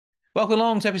Welcome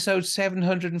along to episode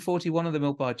 741 of the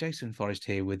Milk Bar. Jason Forrest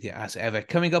here with you as ever.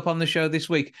 Coming up on the show this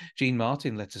week, Jean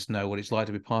Martyn lets us know what it's like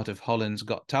to be part of Holland's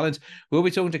Got Talent. We'll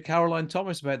be talking to Caroline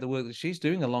Thomas about the work that she's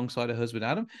doing alongside her husband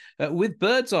Adam with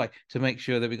Birdseye to make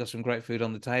sure that we've got some great food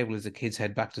on the table as the kids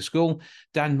head back to school.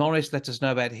 Dan Morris lets us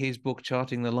know about his book,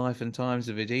 Charting the Life and Times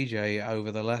of a DJ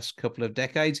over the last couple of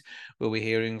decades. We'll be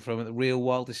hearing from the Real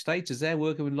Wild Estates as they're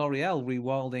working with L'Oreal,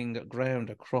 rewilding ground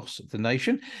across the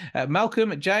nation.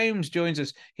 Malcolm James joins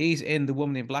us. He's in The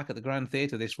Woman in Black at the Grand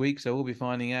Theatre this week, so we'll be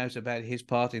finding out about his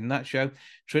part in that show.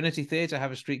 Trinity Theatre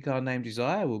have a streetcar named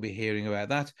Desire. We'll be hearing about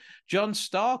that. John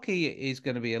Starkey is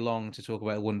going to be along to talk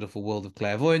about a wonderful world of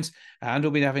clairvoyance, and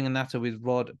we'll be having a natter with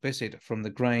Rod Bissett from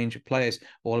the Grange Players,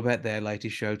 all about their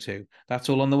latest show too. That's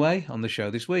all on the way on the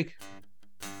show this week.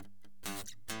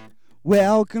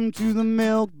 Welcome to the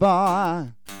Milk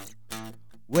Bar.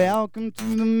 Welcome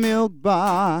to the Milk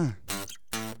Bar.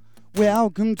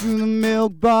 Welcome to the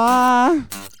Milk Bar.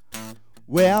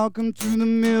 Welcome to the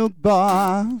Milk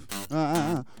Bar.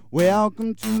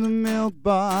 Welcome to the Milk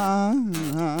Bar.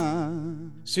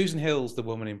 Susan Hill's The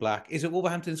Woman in Black is at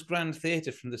Wolverhampton's Grand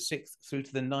Theatre from the 6th through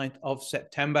to the 9th of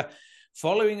September.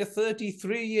 Following a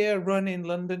 33-year run in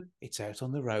London, it's out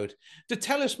on the road. To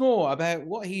tell us more about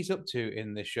what he's up to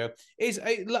in this show is,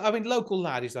 local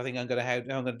lad is, I think I'm going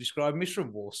to describe him,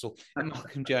 from Walsall.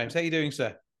 Malcolm James. How are you doing,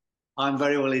 sir? I'm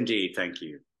very well indeed, thank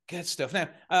you. Good stuff. Now,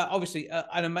 obviously,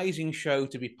 an amazing show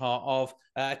to be part of,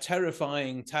 a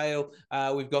terrifying tale.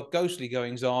 We've got ghostly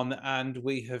goings on, and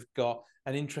we have got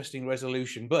an interesting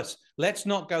resolution. But let's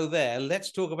not go there.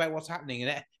 Let's talk about what's happening.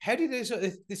 And how did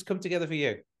this come together for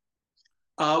you?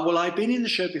 Well, I've been in the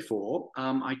show before.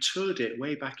 I toured it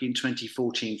way back in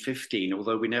 2014-15,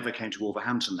 although we never came to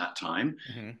Wolverhampton that time.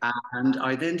 Mm-hmm. And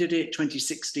I then did it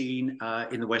 2016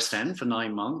 in the West End for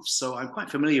 9 months. So I'm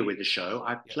quite familiar with the show.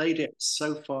 I've played it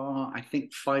so far, I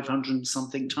think 500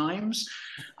 something times.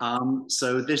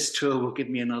 So this tour will give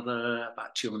me another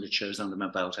about 200 shows under my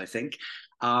belt, I think.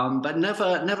 But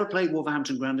never played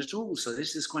Wolverhampton Grand at all. So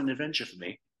this is quite an adventure for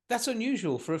me. That's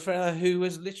unusual for a fella who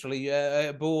was literally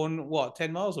born,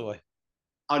 10 miles away?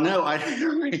 Oh, no,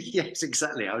 yes,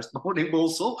 exactly. I was born in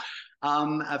Walsall.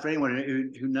 For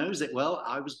anyone who knows it well,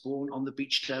 I was born on the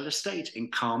Beechdale estate in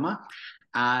Carmer.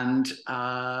 And,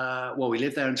 we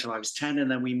lived there until I was 10, and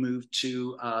then we moved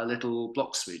to Little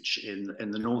Bloxwich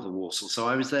in the north of Walsall. So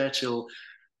I was there till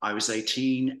I was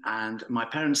 18, and my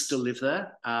parents still live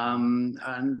there. And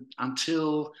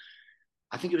until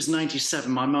I think it was 97.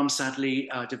 My mum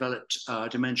sadly developed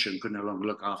dementia and could no longer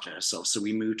look after herself. So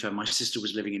we moved her. My sister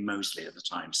was living in Moseley at the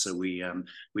time. So we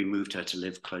moved her to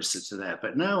live closer to there.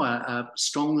 But no,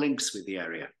 strong links with the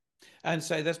area. And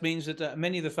so that means that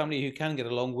many of the family who can get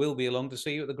along will be along to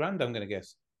see you at the Grand, I'm going to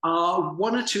guess.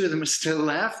 One or two of them are still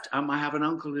left. I have an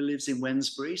uncle who lives in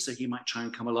Wednesbury, so he might try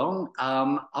and come along.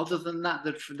 Other than that,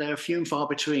 they're few and far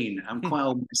between. I'm quite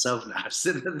old myself now,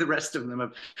 so the rest of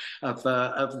them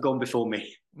have gone before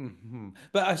me. Mm-hmm.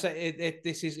 But I say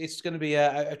it's going to be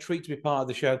a treat to be part of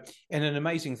the show, and an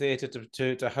amazing theatre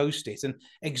to host it, and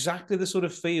exactly the sort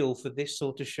of feel for this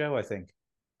sort of show, I think.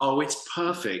 Oh, it's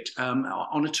perfect.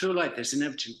 On a tour like this,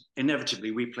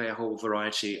 inevitably, we play a whole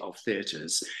variety of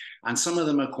theatres, and some of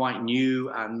them are quite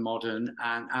new and modern.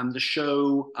 And the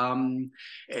show,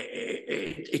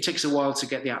 it takes a while to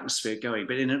get the atmosphere going.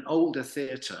 But in an older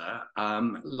theatre,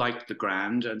 like the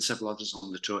Grand and several others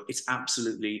on the tour, it's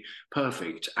absolutely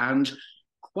perfect. And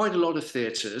quite a lot of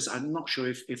theatres, I'm not sure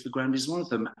if the Grand is one of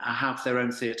them, have their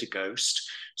own theatre ghost.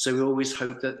 So we always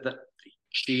hope that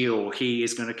she or he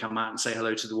is going to come out and say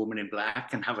hello to the Woman in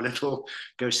Black and have a little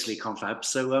ghostly confab.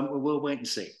 So we'll wait and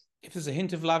see. If there's a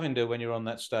hint of lavender when you're on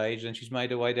that stage, then she's made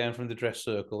her way down from the dress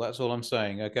circle. That's all I'm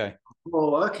saying. Okay.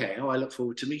 Oh, okay. Oh, I look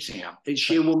forward to meeting her. Is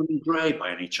she a woman in grey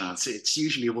by any chance? It's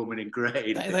usually a woman in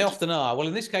grey. They often are. Well,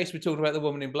 in this case, we're talking about the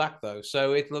Woman in Black, though.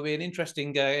 So it'll be an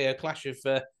interesting clash of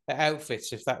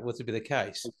outfits if that were to be the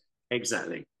case.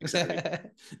 Exactly. Now,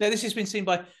 this has been seen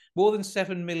by more than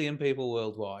 7 million people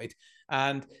worldwide,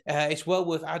 and it's well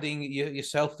worth adding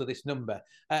yourself to this number.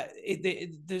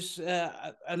 There's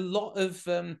a lot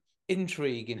of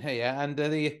intrigue in here,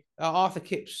 and Arthur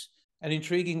Kipps, an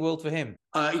intriguing world for him.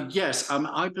 Yes,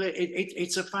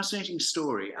 it's a fascinating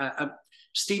story.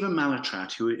 Stephen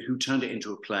Mallatrat, who turned it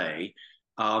into a play,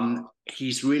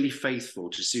 he's really faithful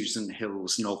to Susan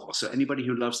Hill's novel. So anybody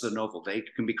who loves the novel, they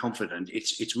can be confident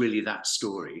it's really that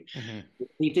story. Mm-hmm. What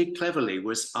he did cleverly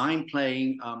was, I'm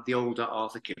playing the older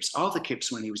Arthur Kipps. Arthur Kipps,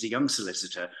 when he was a young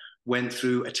solicitor, went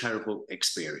through a terrible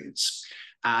experience,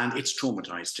 and it's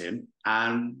traumatized him.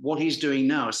 And what he's doing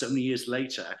now, so many years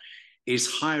later,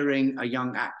 is hiring a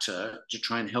young actor to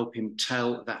try and help him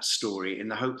tell that story in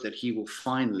the hope that he will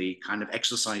finally kind of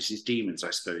exorcise his demons, I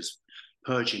suppose,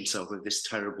 purge himself of this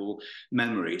terrible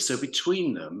memory. So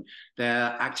between them,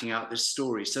 they're acting out this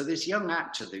story. So this young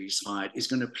actor that he's hired is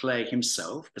going to play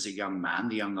himself as a young man,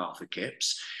 the young Arthur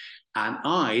Kipps. And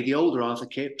I, the older Arthur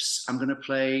Kipps, I'm going to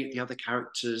play the other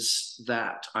characters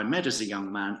that I met as a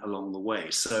young man along the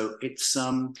way. So it's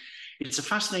a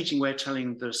fascinating way of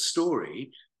telling the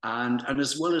story, and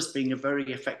as well as being a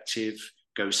very effective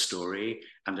ghost story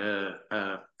and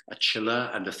a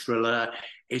chiller and a thriller,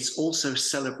 it also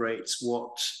celebrates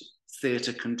what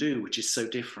theatre can do, which is so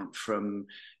different from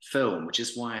film, which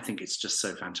is why I think it's just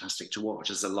so fantastic to watch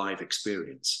as a live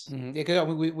experience. Yeah, because I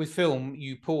mean, with film,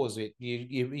 you pause it,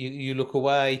 you look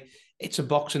away. It's a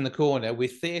box in the corner.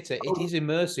 With theatre, it is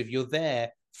immersive. You're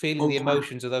there, feeling the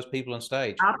emotions of those people on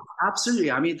stage.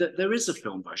 Absolutely. I mean, there is a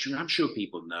film version, I'm sure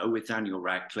people know, with Daniel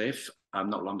Radcliffe,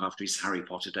 not long after his Harry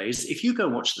Potter days. If you go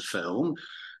watch the film,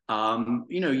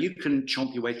 you can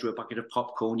chomp your way through a bucket of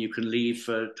popcorn. You can leave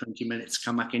for 20 minutes,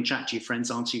 come back and chat to your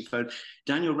friends, answer your phone.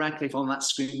 Daniel Radcliffe on that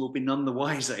screen will be none the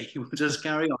wiser. He will just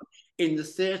carry on. In the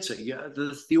theatre,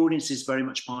 the audience is very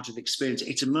much part of the experience.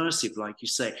 It's immersive, like you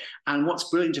say. And what's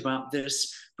brilliant about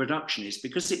this production is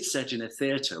because it's set in a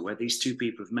theatre where these two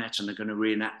people have met and are going to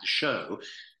reenact the show,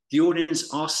 the audience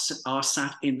are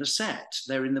sat in the set.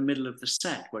 They're in the middle of the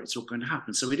set where it's all going to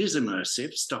happen. So it is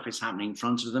immersive. Stuff is happening in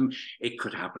front of them. It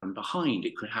could happen behind.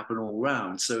 It could happen all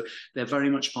around. So they're very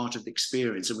much part of the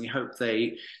experience, and we hope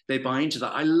they buy into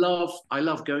that. I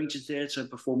love going to theatre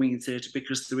and performing in theatre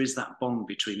because there is that bond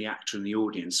between the actor and the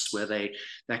audience where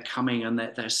they're coming and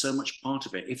they're so much part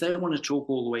of it. If they want to talk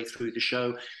all the way through the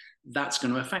show, that's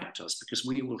going to affect us because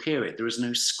we will hear it. There is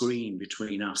no screen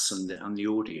between us and the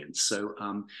audience. So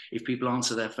if people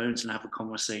answer their phones and have a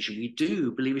conversation, we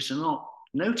do, believe it or not,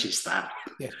 notice that.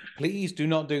 Yes, please do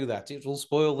not do that. It will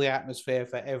spoil the atmosphere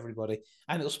for everybody,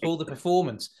 and it'll spoil the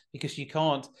performance because you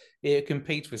can't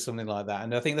compete with something like that.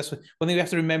 And I think that's one thing we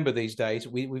have to remember these days.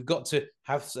 We've got to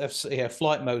have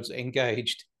flight modes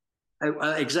engaged.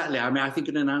 Exactly. I mean, I think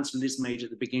an announcement is made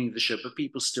at the beginning of the show, but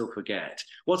people still forget.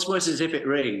 What's worse is if it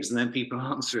rings and then people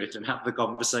answer it and have the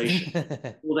conversation.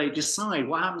 Or they decide.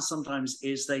 What happens sometimes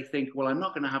is they think, well, I'm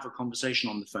not going to have a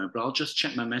conversation on the phone, but I'll just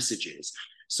check my messages.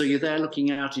 So you're there looking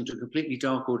out into a completely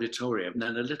dark auditorium, and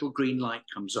then a little green light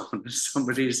comes on, and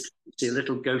somebody's see a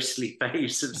little ghostly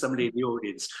face of somebody in the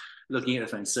audience looking at the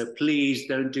phone. So please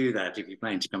don't do that if you're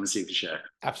planning to come and see the show.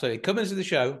 Absolutely. Come and see the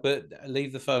show, but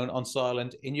leave the phone on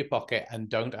silent in your pocket and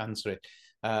don't answer it.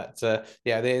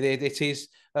 It is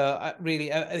really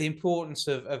the importance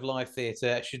of live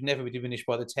theatre should never be diminished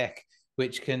by the tech,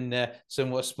 which can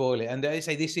somewhat spoil it. And I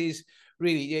say this is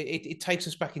really, it takes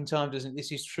us back in time, doesn't it?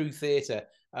 This is true theatre,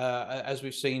 as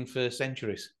we've seen for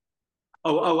centuries.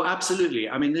 Oh, absolutely.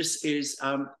 I mean, this is,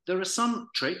 there are some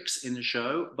tricks in the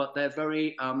show, but they're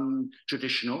very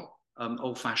traditional,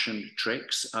 old-fashioned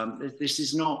tricks. This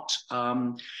is not,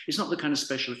 it's not the kind of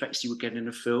special effects you would get in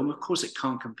a film. Of course, it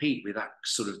can't compete with that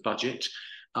sort of budget,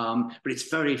 but it's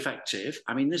very effective.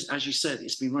 I mean, this, as you said,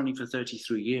 it's been running for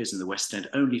 33 years in the West End,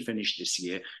 only finished this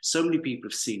year. So many people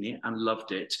have seen it and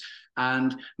loved it.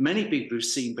 And many people who've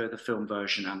seen both the film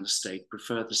version and the stage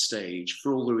prefer the stage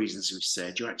for all the reasons we've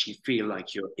said. You actually feel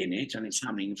like you're in it and it's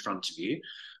happening in front of you.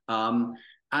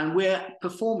 And we're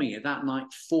performing it that night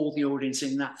for the audience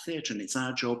in that theatre. And it's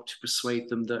our job to persuade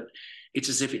them that it's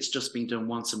as if it's just been done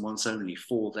once and once only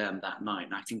for them that night.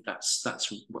 And I think that's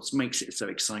what makes it so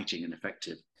exciting and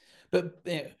effective. But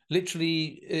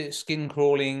literally skin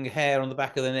crawling, hair on the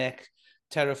back of the neck,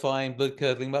 terrifying, blood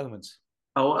curdling moments.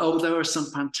 Oh, there are some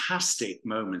fantastic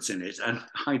moments in it, and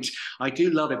I do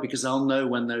love it because I'll know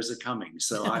when those are coming.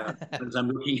 So as I'm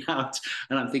looking out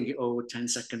and I'm thinking, 10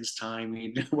 seconds time,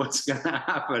 you know what's going to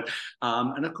happen.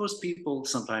 And of course, people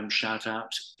sometimes shout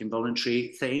out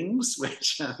involuntary things,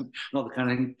 which not the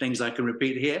kind of things I can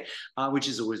repeat here, which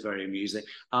is always very amusing.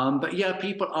 But yeah,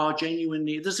 people are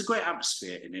genuinely, there's a great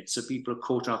atmosphere in it. So people are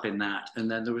caught up in that. And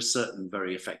then there are certain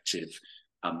very effective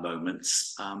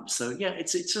moments. So yeah,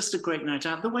 it's just a great night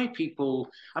out. The way people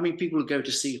who go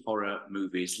to see horror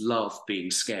movies love being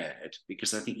scared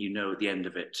because I think at the end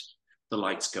of it, the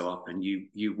lights go up and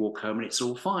you walk home and it's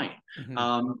all fine.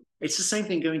 Mm-hmm. It's the same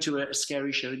thing going to a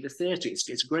scary show in the theatre.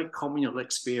 It's a great communal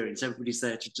experience. Everybody's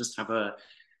there to just have a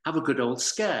good old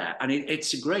scare, and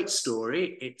it's a great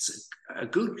story. It's a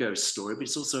good ghost story, but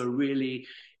it's also a really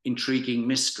intriguing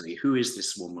mystery. Who is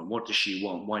this woman? What does she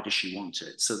want? Why does she want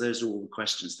it? So those are all the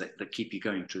questions that keep you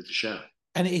going through the show.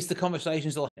 And it's the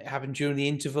conversations that happen during the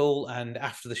interval and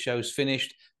after the show's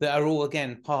finished that are all,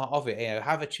 again, part of it.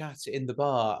 Have a chat in the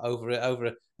bar over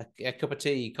a cup of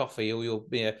tea, coffee, or your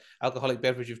alcoholic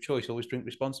beverage of choice. Always drink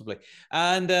responsibly.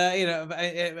 And,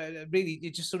 really,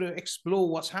 you just sort of explore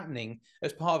what's happening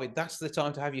as part of it. That's the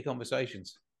time to have your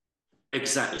conversations.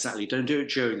 Exactly. Don't do it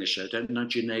during the show. Don't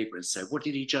nudge your neighbour and say, "What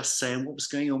did he just say? And what was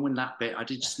going on with that bit? I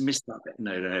did just miss that bit."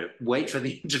 No. Wait for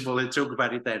the interval and talk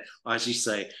about it then, as you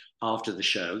say, after the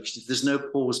show. There's no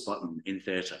pause button in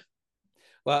theatre.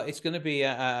 Well, it's going to be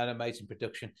an amazing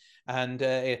production, and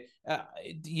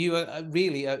you are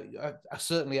really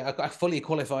certainly a fully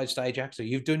qualified stage actor.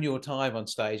 You've done your time on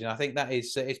stage, and I think that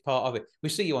is part of it. We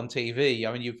see you on TV.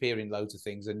 I mean, you appear in loads of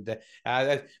things, and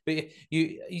but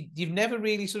you've never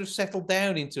really sort of settled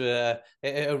down into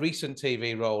a recent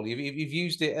TV role. You've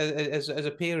used it as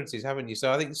appearances, haven't you?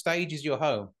 So I think the stage is your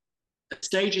home.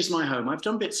 Stage is my home. I've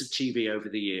done bits of TV over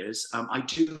the years. I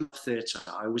do love theatre.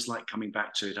 I always like coming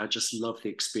back to it. I just love the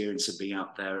experience of being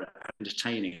out there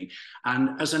entertaining.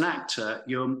 And as an actor,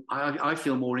 I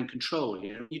feel more in control.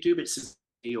 You do bits of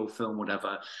TV or film,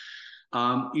 whatever.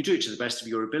 You do it to the best of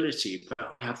your ability,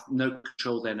 but I have no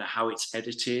control then of how it's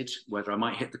edited, whether I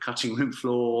might hit the cutting room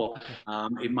floor.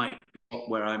 It might be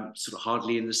where I'm sort of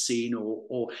hardly in the scene,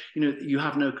 or you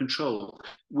have no control.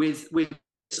 With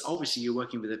obviously you're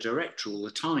working with a director all the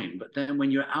time, but then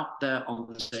when you're out there on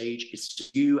the stage,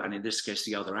 it's you, and in this case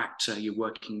the other actor. You're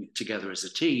working together as a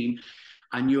team,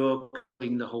 and you're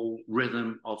playing the whole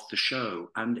rhythm of the show,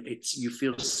 and you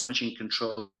feel so much in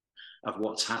control of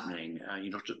what's happening.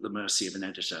 You're not at the mercy of an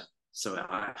editor. So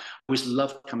I always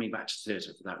love coming back to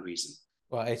theatre for that reason.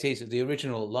 Well, it is the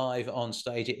original live on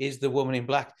stage. It is The Woman in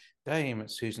Black, Dame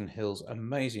Susan Hill's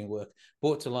amazing work,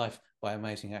 brought to life by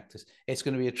amazing actors. It's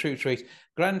going to be a true treat.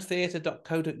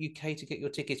 grandtheatre.co.uk to get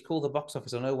your tickets. Call the box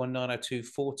office on 01902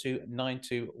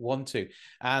 429212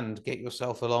 and get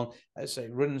yourself along. As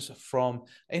it runs from,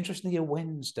 interestingly, a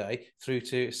Wednesday through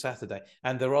to Saturday.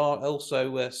 And there are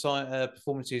also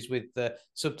performances with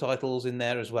subtitles in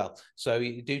there as well. So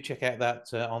you do check out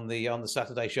that on the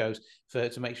Saturday shows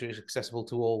to make sure it's accessible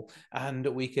to all. And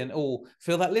we can all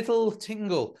feel that little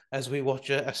tingle as we watch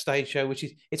a stage show,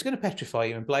 it's going to petrify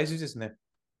you in places, isn't it?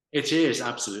 It is,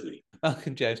 absolutely.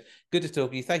 Malcolm James, good to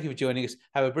talk to you. Thank you for joining us.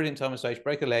 Have a brilliant time on stage,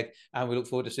 break a leg, and we look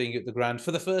forward to seeing you at the Grand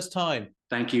for the first time.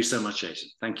 Thank you so much, Jason.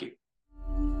 Thank you.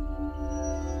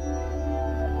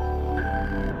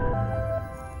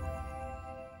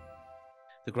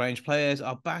 The Grange players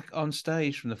are back on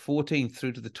stage from the 14th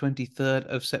through to the 23rd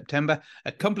of September.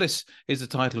 Accomplice is the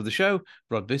title of the show.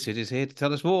 Rod Bissett is here to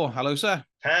tell us more. Hello, sir.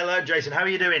 Hello, Jason. How are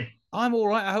you doing? I'm all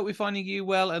right. I hope we're finding you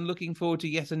well and looking forward to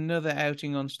yet another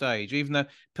outing on stage. Even though,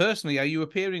 personally, are you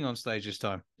appearing on stage this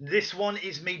time? This one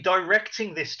is me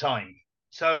directing this time.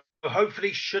 So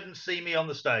hopefully shouldn't see me on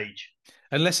the stage.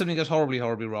 Unless something goes horribly,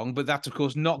 horribly wrong, but that's, of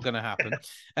course, not going to happen.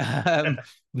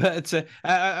 But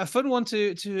a fun one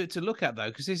to look at, though,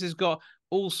 because this has got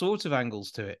all sorts of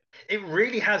angles to it. It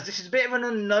really has. This is a bit of an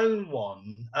unknown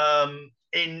one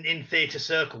in theatre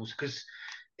circles, because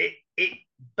it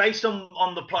based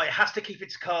on the plot, it has to keep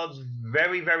its cards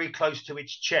very, very close to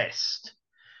its chest.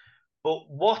 But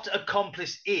what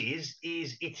Accomplice is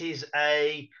it is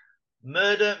a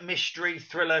murder, mystery,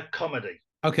 thriller comedy.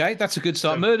 Okay, that's a good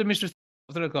start. Murder, mystery,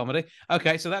 thriller comedy.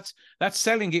 Okay, so that's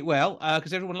selling it well,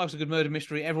 because everyone loves a good murder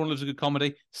mystery. Everyone loves a good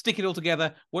comedy. Stick it all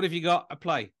together. What have you got? A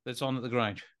play that's on at the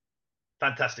Grange.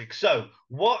 Fantastic. So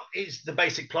what is the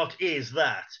basic plot is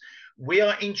that we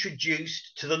are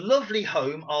introduced to the lovely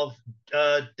home of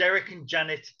Derek and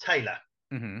Janet Taylor.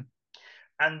 Mm-hmm.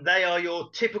 And they are your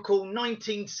typical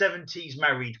 1970s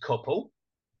married couple,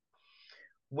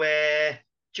 where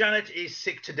Janet is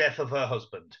sick to death of her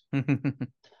husband.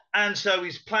 And so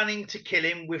is planning to kill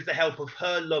him with the help of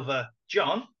her lover,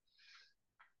 John,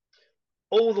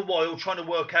 all the while trying to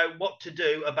work out what to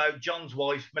do about John's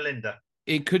wife, Melinda.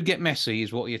 It could get messy,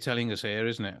 is what you're telling us here,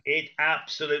 isn't it? It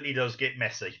absolutely does get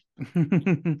messy.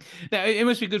 Now, it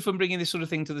must be good fun bringing this sort of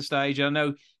thing to the stage. I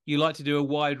know you like to do a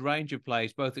wide range of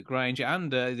plays, both at Grange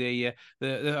and the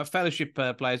fellowship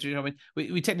plays. I mean,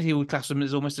 we technically would class them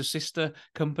as almost a sister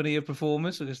company of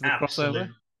performers because of the crossover.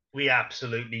 We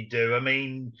absolutely do. I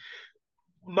mean,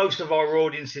 most of our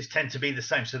audiences tend to be the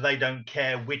same, so they don't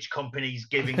care which company's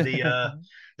giving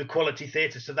the quality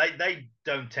theatre. So they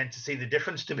don't tend to see the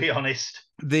difference, to be honest.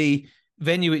 The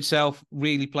venue itself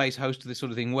really plays host to this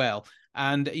sort of thing well,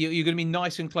 and you're going to be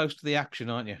nice and close to the action,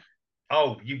 aren't you?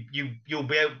 Oh, you'll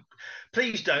be able.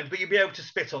 Please don't, but you'll be able to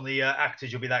spit on the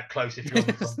actors. You'll be that close if you're on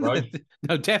the front row.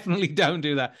 No, definitely don't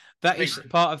do that. That is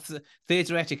part of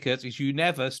theatre etiquette. Is you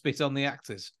never spit on the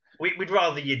actors. We'd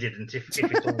rather you didn't, if it's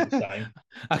all the same.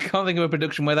 I can't think of a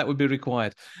production where that would be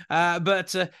required.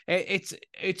 But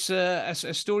it's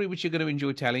a story which you're going to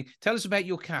enjoy telling. Tell us about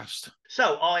your cast.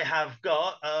 So I have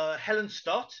got Helen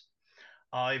Stott,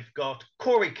 I've got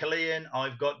Corey Killian,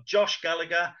 I've got Josh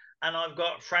Gallagher, and I've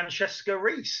got Francesca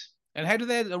Reese. And how do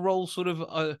their roles sort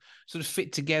of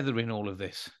fit together in all of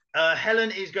this?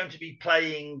 Helen is going to be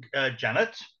playing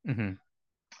Janet. Mm-hmm.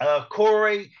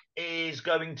 Corey is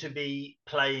going to be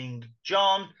playing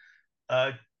John.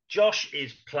 Josh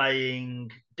is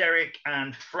playing Derek,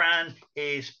 and Fran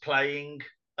is playing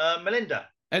Melinda.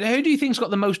 And who do you think's got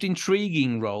the most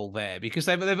intriguing role there? Because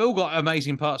they've all got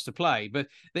amazing parts to play, but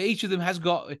each of them has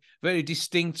got very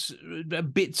distinct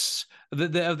bits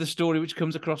of the story which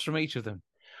comes across from each of them.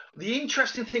 The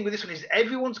interesting thing with this one is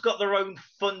everyone's got their own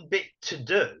fun bit to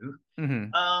do.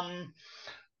 Mm-hmm.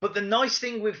 But the nice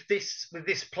thing with this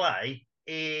play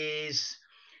is,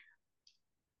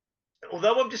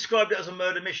 although I've described it as a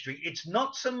murder mystery, it's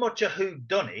not so much a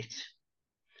whodunit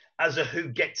as a who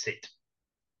gets it.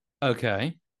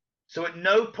 Okay. So at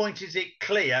no point is it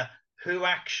clear who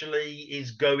actually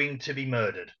is going to be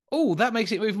murdered. Oh, that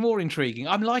makes it even more intriguing.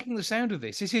 I'm liking the sound of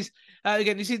this. This is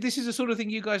this is the sort of thing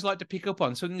you guys like to pick up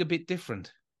on, something a bit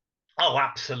different. Oh,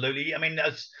 absolutely. I mean,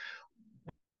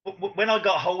 when I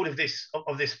got hold of this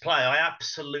play, I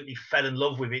absolutely fell in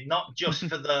love with it. Not just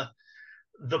for the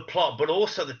plot, but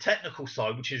also the technical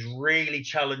side, which has really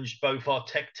challenged both our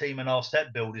tech team and our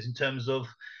set builders in terms of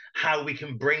how we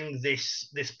can bring this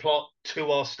plot to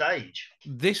our stage.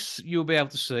 This you'll be able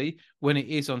to see when it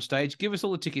is on stage. Give us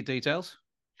all the ticket details.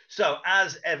 So,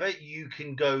 as ever, you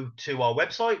can go to our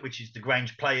website, which is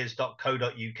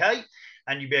thegrangeplayers.co.uk,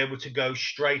 and you'll be able to go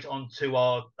straight onto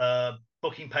our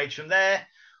booking page from there,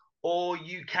 or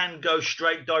you can go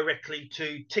straight directly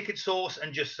to Ticket Source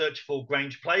and just search for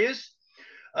Grange Players.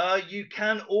 You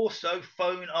can also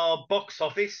phone our box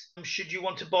office should you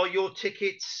want to buy your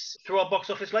tickets through our box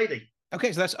office lady.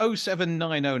 Okay, so that's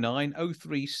 07909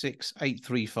 036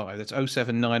 835. That's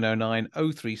 07909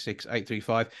 036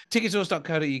 835.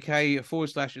 Ticketsource.co.uk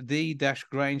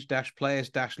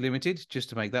 /the-Grange-Players-Limited, just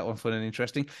to make that one fun and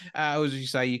interesting. As you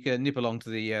say, you can nip along to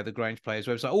the Grange Players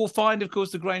website, or find, of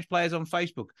course, the Grange Players on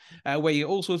Facebook, where you get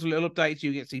all sorts of little updates.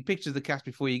 You get to see pictures of the cast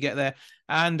before you get there,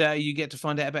 and you get to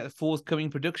find out about the forthcoming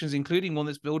productions, including one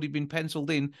that's already been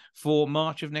penciled in for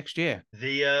March of next year.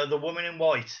 The Woman in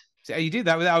White. So you did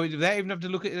that without even having to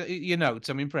look at your notes.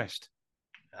 I'm impressed.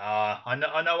 I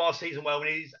know our season well, and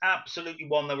it is absolutely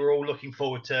one that we're all looking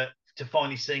forward to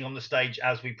finally seeing on the stage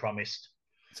as we promised.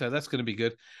 So that's going to be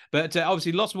good. But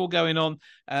obviously, lots more going on.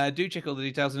 Do check all the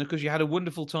details, and of course, you had a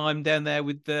wonderful time down there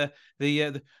with the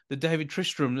David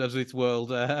Tristram of this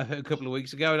world a couple of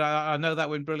weeks ago, and I know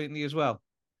that went brilliantly as well.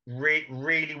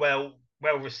 Really well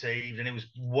received, and it was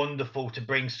wonderful to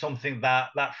bring something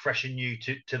that fresh and new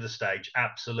to the stage.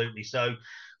 Absolutely. So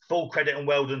full credit and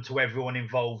well done to everyone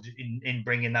involved in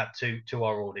bringing that to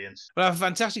our audience. Well, have a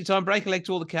fantastic time. Break a leg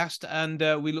to all the cast, and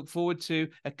we look forward to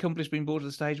Accomplice being brought to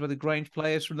the stage by the Grange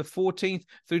Players from the 14th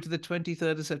through to the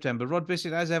 23rd of September. Rod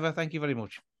Bissett, as ever, thank you very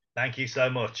much. Thank you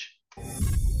so much.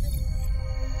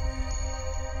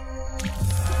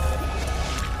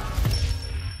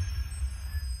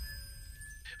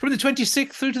 From the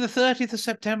 26th through to the 30th of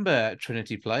September,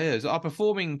 Trinity Players are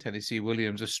performing Tennessee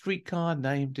Williams' A Streetcar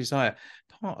Named Desire.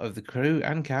 Part of the crew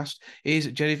and cast is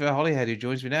Jennifer Hollyhead, who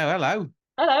joins me now. Hello.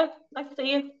 Hello, nice to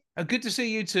see you. Good to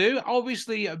see you too.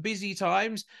 Obviously, busy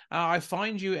times. I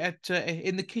find you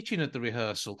in the kitchen at the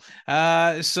rehearsal.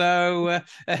 So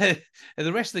the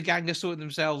rest of the gang are sorting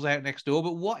themselves out next door.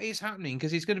 But what is happening?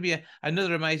 Because it's going to be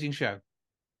another amazing show.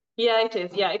 Yeah, it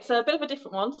is. Yeah, it's a bit of a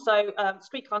different one. So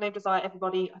Streetcar Named Desire,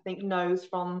 everybody, I think, knows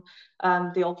from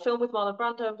the old film with Marlon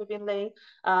Brando and Vivian Leigh.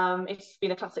 It's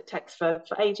been a classic text for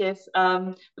ages.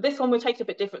 But this one, we're taking it a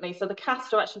bit differently. So the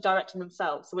cast are actually directing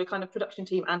themselves. So we're kind of production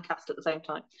team and cast at the same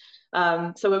time.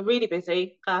 So we're really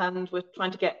busy, and we're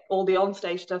trying to get all the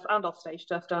on-stage stuff and off-stage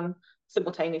stuff done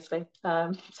simultaneously.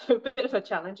 So a bit of a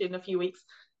challenge in a few weeks.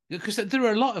 Because there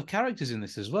are a lot of characters in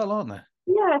this as well, aren't there?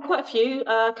 Yeah, quite a few.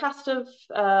 Cast of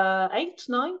 8,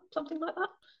 9, something like that.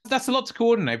 That's a lot to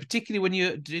coordinate, particularly when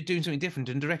you're doing something different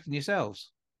and directing yourselves.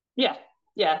 Yeah.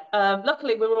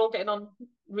 Luckily, we were all getting on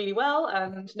really well,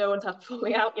 and no one's had a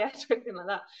falling out yet or anything like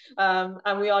that.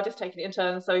 And we are just taking it in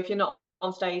turns. So if you're not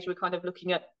on stage, we're kind of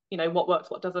looking at, what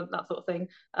works, what doesn't, that sort of thing.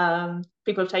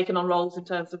 People have taken on roles in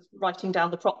terms of writing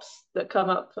down the props that come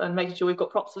up and making sure we've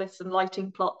got props lists and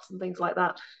lighting plots and things like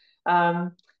that.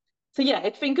 So yeah,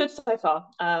 it's been good so far.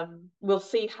 We'll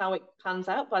see how it pans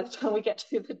out by the time we get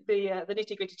to the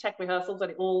nitty-gritty tech rehearsals,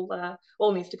 and it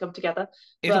all needs to come together.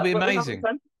 It'll be amazing.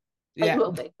 It Yeah,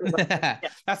 will be. It will be. Yeah.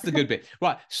 that's the good bit.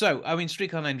 Right. So, I mean,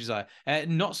 Streetcar Named Desire,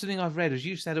 not something I've read, as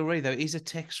you said already, though, is a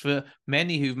text for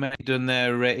many who've maybe done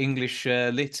their English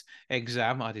lit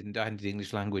exam. I didn't did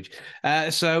English language.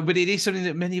 But it is something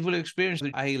that many will experience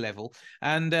at A level,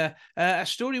 and a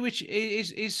story which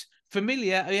is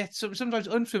familiar, yet sometimes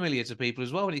unfamiliar to people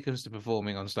as well when it comes to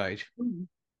performing on stage.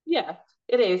 Yeah,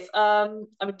 it is. I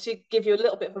mean, to give you a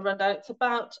little bit of a rundown, it's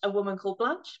about a woman called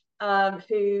Blanche,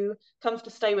 who comes to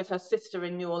stay with her sister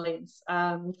in New Orleans.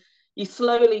 You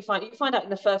find out in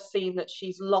the first scene that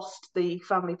she's lost the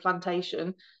family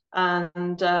plantation,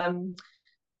 and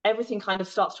everything kind of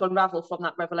starts to unravel from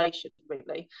that revelation,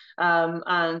 really.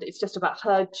 And it's just about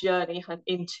her journey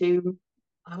into,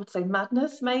 I would say,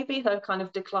 madness, maybe her kind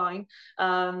of decline.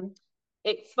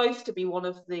 It's supposed to be one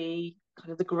of the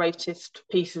kind of the greatest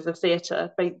pieces of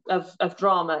theatre of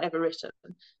drama ever written,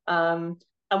 and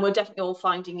we're definitely all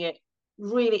finding it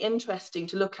really interesting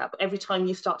to look at. But every time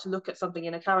you start to look at something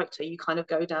in a character, you kind of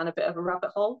go down a bit of a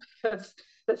rabbit hole because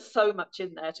there's so much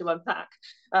in there to unpack.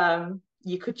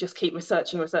 You could just keep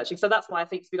researching. So that's why I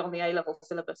think it's been on the A-level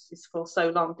syllabus for so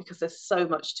long, because there's so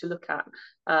much to look at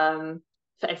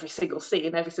for every single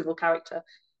scene, every single character.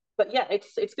 But yeah,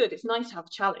 it's good. It's nice to have a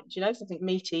challenge, something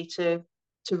meaty to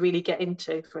really get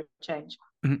into for a change.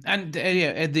 And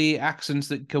yeah, the accents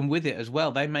that come with it as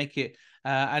well, they make it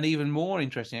an even more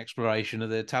interesting exploration of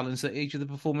the talents that each of the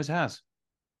performers has.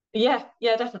 Yeah,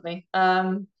 definitely.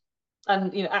 And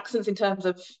accents in terms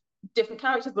of different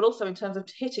characters, but also in terms of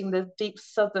hitting the deep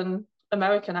Southern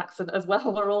American accent as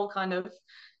well. We're all kind of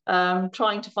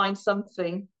trying to find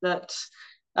something that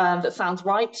sounds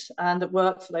right and that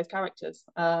works for those characters.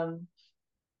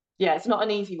 It's not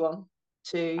an easy one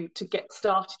to get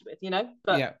started with,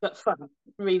 but fun,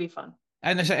 really fun.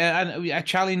 And a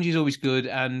challenge is always good.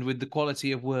 And with the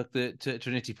quality of work that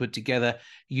Trinity put together,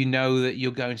 you know that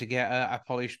you're going to get a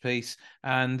polished piece,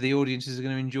 and the audiences are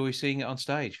going to enjoy seeing it on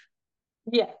stage.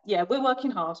 Yeah, we're working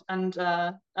hard, and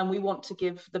we want to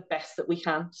give the best that we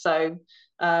can. So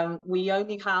we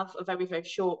only have a very, very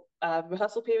short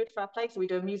rehearsal period for our play. So we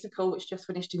do a musical which just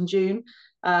finished in June.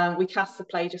 We cast the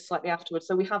play just slightly afterwards.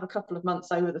 So we have a couple of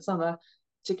months over the summer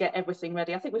to get everything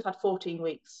ready. I think we've had 14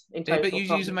 weeks in total. But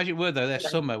you use a magic word, though, there's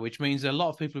summer, which means a lot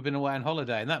of people have been away on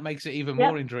holiday, and that makes it even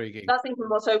more intriguing. That's even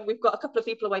more. So we've got a couple of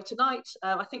people away tonight.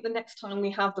 I think the next time we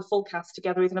have the full cast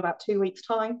together is in about 2 weeks'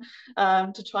 time,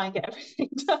 to try and get everything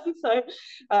done. So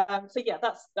yeah,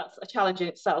 that's a challenge in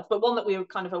itself, but one that we were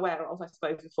kind of aware of, I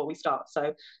suppose, before we start.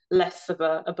 So less of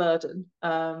a burden.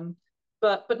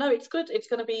 But no, it's good. It's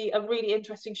going to be a really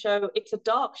interesting show. It's a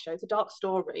dark show. It's a dark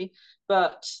story,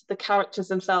 but the characters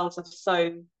themselves are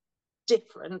so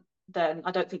different. Then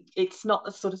I don't think it's not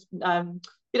a sort of you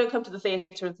don't come to the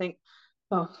theatre and think,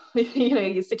 oh,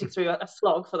 you're sitting through a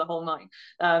slog for the whole night.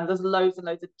 There's loads and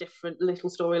loads of different little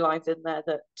storylines in there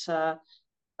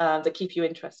that keep you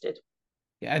interested.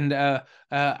 And a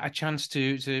chance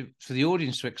for the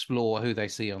audience to explore who they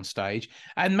see on stage,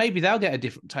 and maybe they'll get a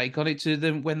different take on it to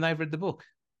them when they've read the book.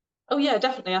 Oh yeah,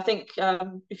 definitely. I think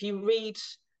if you read,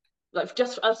 like,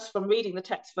 just us from reading the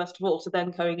text first of all to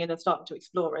then going in and starting to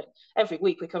explore it, every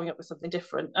week we're coming up with something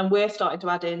different, and we're starting to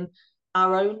add in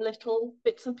our own little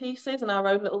bits and pieces and our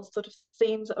own little sort of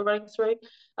themes that are running through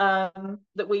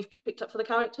that we've picked up for the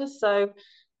characters. So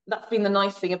that's been the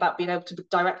nice thing about being able to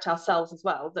direct ourselves as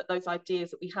well, that those ideas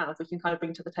that we have, we can kind of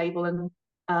bring to the table and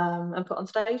put on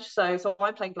stage. So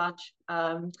I'm playing Blanche,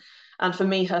 and for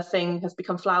me, her thing has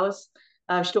become flowers.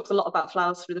 She talks a lot about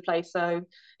flowers through the play. So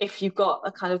if you've got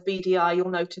a kind of BDI, you'll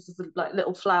notice there's like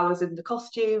little flowers in the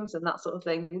costumes and that sort of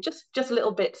thing. Just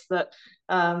little bits that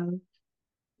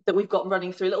we've got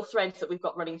running through, little threads that we've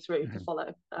got running through to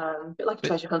follow. A bit like a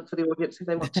treasure hunt for the audience if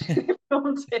they want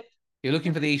to. You're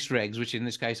looking for the Easter eggs, which in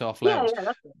this case are flowers.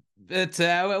 Yeah, that's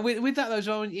it. But with that,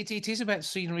 though, it is about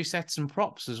scenery, sets, and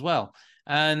props as well.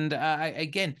 And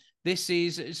again, this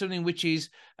is something which is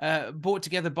brought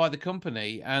together by the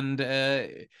company, and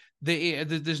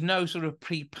there's no sort of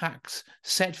pre-packed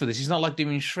set for this. It's not like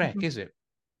doing Shrek, is it?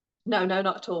 No, not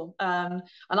at all. And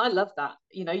I love that.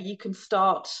 You can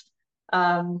start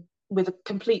with a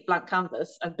complete blank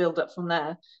canvas and build up from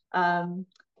there.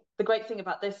 The great thing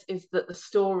about this is that the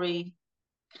story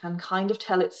can kind of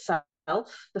tell itself.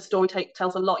 The story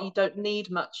tells a lot. You don't need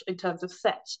much in terms of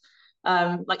set.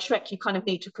 Like Shrek, you kind of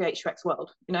need to create Shrek's world,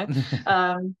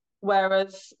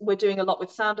 whereas we're doing a lot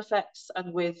with sound effects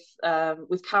and with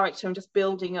character, and just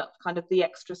building up kind of the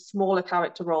extra smaller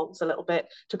character roles a little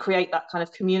bit to create that kind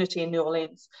of community in New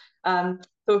Orleans. So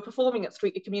we're performing at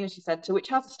Streatley Community Centre, which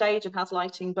has a stage and has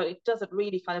lighting, but it doesn't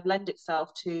really kind of lend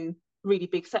itself to really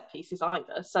big set pieces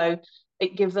either. So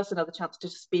it gives us another chance to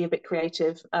just be a bit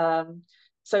creative.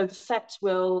 So the set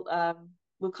will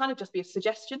kind of just be a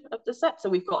suggestion of the set. So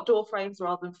we've got door frames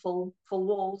rather than full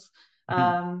walls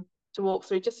to walk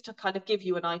through, just to kind of give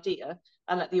you an idea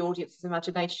and let the audience's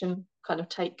imagination kind of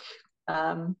take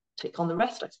on the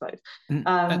rest, I suppose.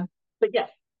 But yeah,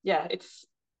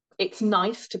 it's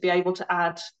nice to be able to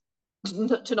add,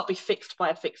 to not be fixed by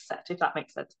a fixed set, if that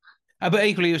makes sense. But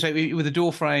equally, so with a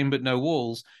door frame but no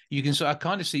walls, you can sort of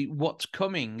kind of see what's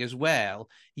coming as well.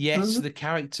 Yes, the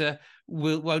character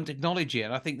won't acknowledge it,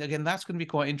 and I think again that's going to be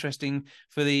quite interesting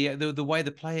for the way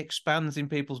the play expands in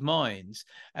people's minds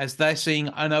as they're seeing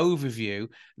an overview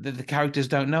that the characters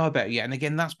don't know about yet. And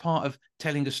again, that's part of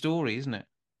telling a story, isn't it?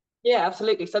 Yeah,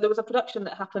 absolutely. So there was a production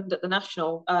that happened at the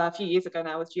National a few years ago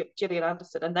now with Gillian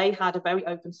Anderson, and they had a very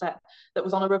open set that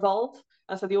was on a revolve.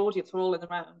 And so the audience were all in the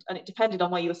round, and it depended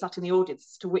on where you were sat in the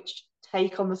audience as to which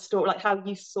take on the story, like how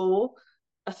you saw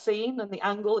a scene and the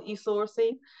angle that you saw a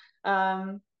scene.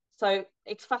 So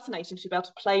it's fascinating to be able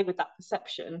to play with that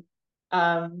perception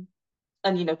and,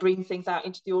 you know, bring things out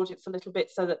into the audience a little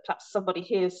bit so that perhaps somebody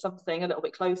hears something a little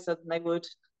bit closer than they would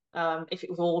if it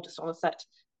was all just on a set.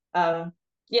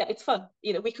 Yeah, it's fun.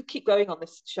 You know, we could keep going on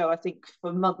this show, I think,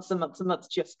 for months and months and months,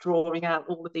 just drawing out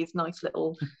all of these nice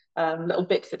little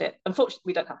bits in it. Unfortunately,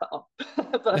 we don't have that on,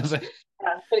 but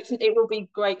it will be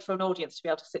great for an audience to be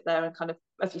able to sit there and kind of,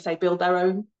 as you say, build their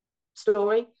own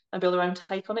story and build their own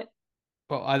take on it.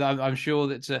 Well, I'm sure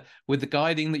that with the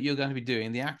guiding that you're going to be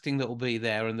doing, the acting that will be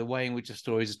there, and the way in which the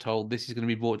stories are told, this is going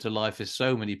to be brought to life for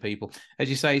so many people. As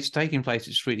you say, it's taking place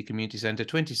at Trinity Community Centre,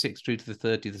 26th through to the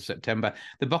 30th of September.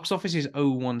 The box office is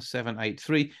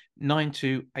 01783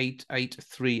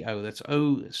 928830. That's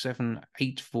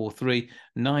 07843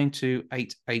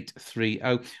 928830.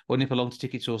 Or nip along to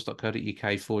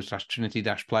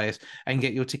ticketsource.co.uk/Trinity-players and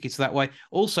get your tickets that way.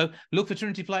 Also, look for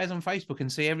Trinity Players on Facebook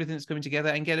and see everything that's coming together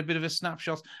and get a bit of a snapshot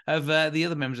of the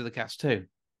other members of the cast too.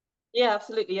 Yeah,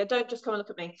 absolutely. Yeah, don't just come and look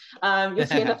at me. You'll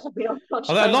see enough of me on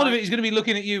although a lot of it is going to be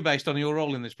looking at you based on your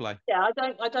role in this play. Yeah,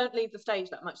 I don't leave the stage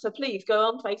that much. So please go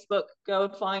on Facebook, go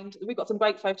and find. We've got some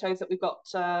great photos that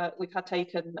we've had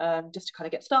taken just to kind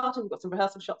of get started. We've got some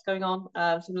rehearsal shots going on,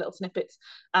 some little snippets,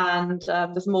 and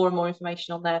there's more and more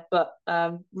information on there. But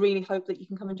really hope that you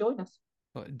can come and join us.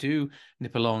 Do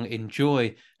nip along,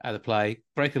 enjoy the play,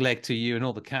 break a leg to you and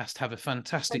all the cast. Have a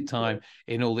fantastic time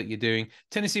in all that you're doing.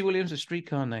 Tennessee Williams, A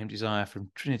Streetcar Named Desire from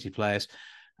Trinity Players.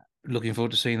 Looking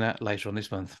forward to seeing that later on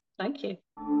this month. Thank you.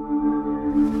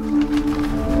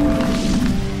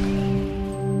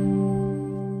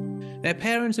 Their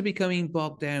parents are becoming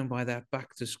bogged down by that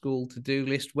back-to-school to-do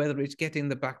list, whether it's getting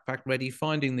the backpack ready,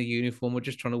 finding the uniform, or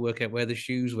just trying to work out where the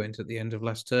shoes went at the end of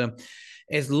last term.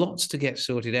 There's lots to get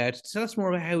sorted out. So that's more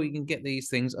about how we can get these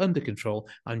things under control.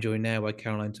 I'm joined now by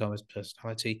Caroline Thomas,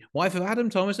 personality, wife of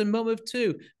Adam Thomas and mum of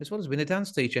two, as well as being a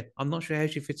dance teacher. I'm not sure how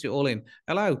she fits it all in.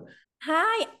 Hello.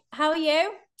 Hi, how are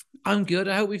you? I'm good.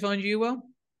 I hope we find you well.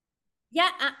 Yeah,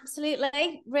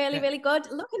 absolutely. Really good.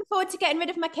 Looking forward to getting rid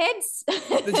of my kids.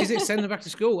 This is it, send them back to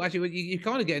school. Actually, you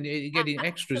kind of getting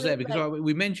extras there because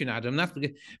we mentioned Adam, that's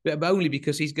but only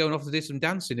because he's going off to do some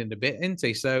dancing in a bit, isn't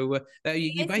he? So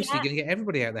you're basically going to get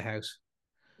everybody out of the house.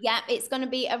 Yeah, it's going to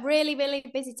be a really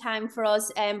busy time for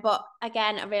us, but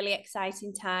again, a really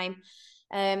exciting time.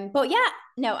 But yeah,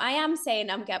 no, I am saying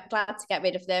I'm glad to get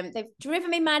rid of them. They've driven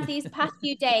me mad these past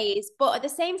few days, but at the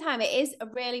same time, it is a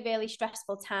really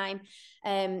stressful time.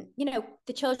 You know,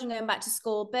 the children going back to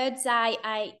school. Birdseye,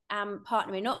 I am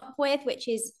partnering up with, which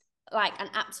is like an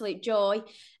absolute joy.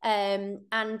 And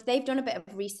they've done a bit of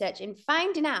research in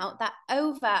finding out that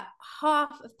over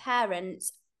half of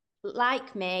parents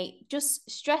like me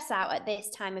just stress out at this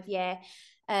time of year.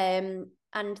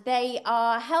 And they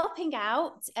are helping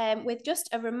out with just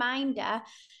a reminder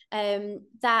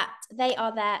that they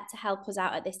are there to help us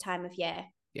out at this time of year.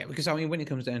 Yeah, because I mean, when it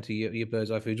comes down to your bird's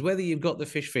eye foods, whether you've got the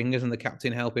fish fingers and the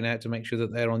captain helping out to make sure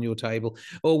that they're on your table,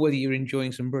 or whether you're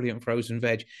enjoying some brilliant frozen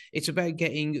veg, it's about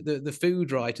getting the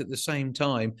food right at the same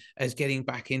time as getting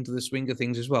back into the swing of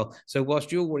things as well. So whilst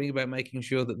you're worrying about making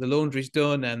sure that the laundry's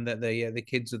done and that the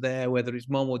kids are there, whether it's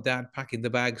mom or dad packing the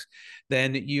bags,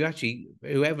 then you actually,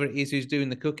 whoever it is who's doing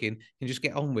the cooking, can just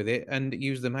get on with it and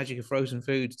use the magic of frozen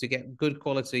foods to get good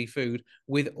quality food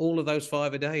with all of those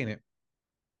 5 a day in it.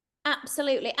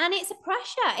 Absolutely. And it's a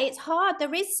pressure. It's hard.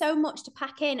 There is so much to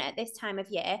pack in at this time of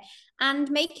year,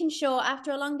 and making sure after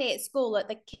a long day at school that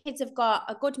the kids have got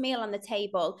a good meal on the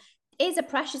table is a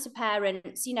pressure to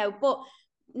parents, you know, but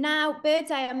Now,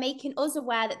 Birdseye are making us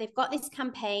aware that they've got this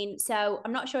campaign. So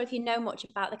I'm not sure if you know much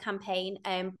about the campaign,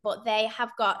 but they have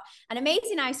got an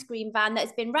amazing ice cream van that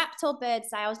has been wrapped all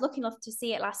Birdseye. I was lucky enough to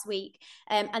see it last week.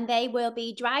 And they will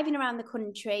be driving around the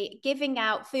country, giving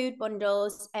out food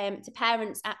bundles to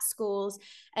parents at schools,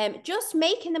 just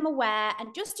making them aware.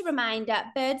 And just a reminder,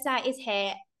 Birdseye is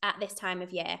here at this time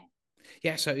of year.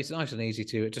 Yeah, so it's nice and easy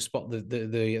to spot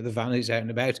the van is out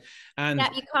and about, and yeah,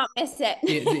 you can't miss it.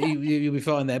 you'll be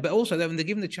fine there. But also, they're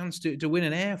given the chance to win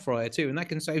an air fryer too, and that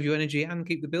can save you energy and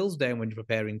keep the bills down when you're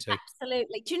preparing to.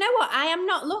 Absolutely. Do you know what? I am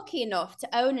not lucky enough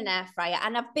to own an air fryer,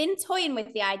 and I've been toying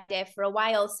with the idea for a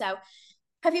while. So,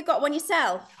 have you got one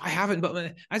yourself? I haven't,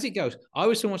 but as it goes, I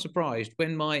was somewhat surprised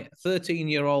when my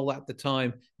 13-year-old at the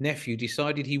time nephew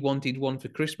decided he wanted one for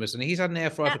Christmas, and he's had an air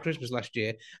fryer for Christmas last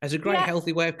year as a great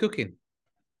healthy way of cooking.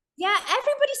 Yeah,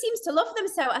 everybody seems to love them,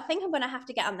 so I think I'm going to have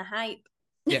to get on the hype.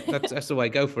 Yeah, that's the way.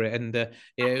 Go for it, and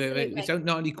it's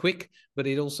not only quick, but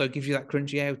it also gives you that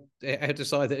crunchy out the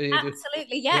side.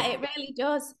 Absolutely, yeah, it really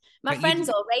does. My friends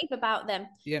all rave about them.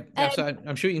 Yeah, so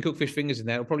I'm sure you can cook fish fingers in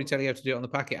there. I'll probably tell you how to do it on the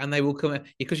packet, and they will come in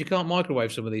because you can't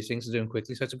microwave some of these things to do them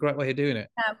quickly. So it's a great way of doing it.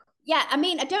 Yeah, I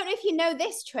mean, I don't know if you know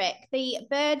this trick, the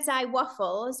Birdseye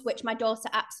waffles, which my daughter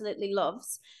absolutely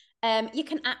loves. You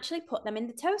can actually put them in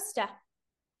the toaster.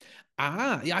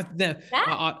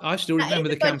 I still remember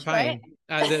the campaign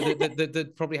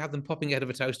that probably had them popping out of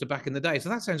a toaster back in the day. So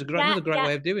that sounds another great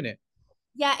way of doing it.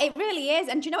 Yeah, it really is.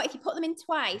 And do you know what? If you put them in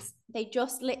twice, they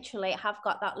just literally have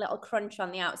got that little crunch on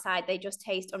the outside. They just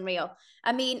taste unreal.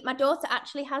 I mean, my daughter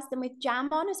actually has them with jam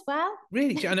on as well.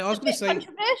 Really? And I was going to say,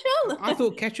 controversial. I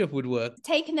thought ketchup would work.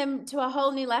 Taking them to a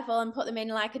whole new level and put them in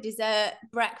like a dessert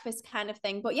breakfast kind of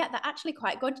thing. But yeah, they're actually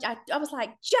quite good. I was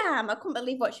like, jam! I couldn't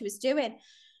believe what she was doing.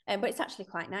 But it's actually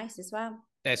quite nice as well.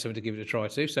 There's something to give it a try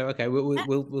too. So okay,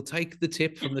 we'll take the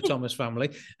tip from the Thomas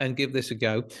family and give this a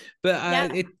go.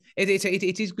 But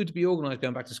it is good to be organised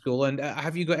going back to school. And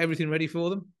have you got everything ready for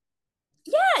them?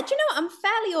 Yeah, do you know what? I'm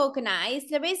fairly organised.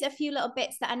 There is a few little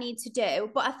bits that I need to do,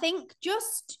 but I think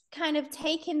just kind of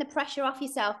taking the pressure off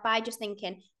yourself by just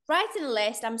thinking, writing a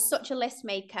list. I'm such a list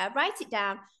maker. Write it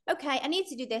down. Okay, I need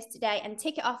to do this today, and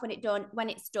tick it off when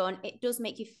it's done. It does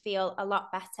make you feel a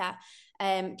lot better.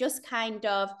 Just kind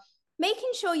of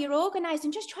making sure you're organised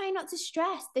and just trying not to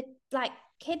stress.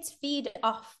 Kids feed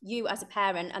off you as a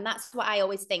parent, and that's what I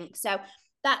always think. So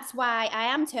that's why I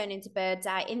am turning to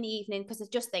Birdseye in the evening, because I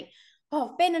just think,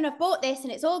 I've been and I've bought this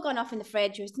and it's all gone off in the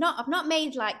fridge. I've not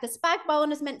made like the spag bol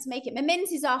and I was meant to make it. My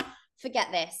mince is off.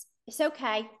 Forget this. It's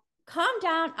okay. Calm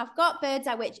down. I've got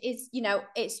Birdseye, which is,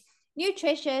 it's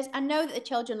nutritious. I know that the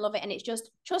children love it, and it's just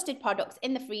trusted products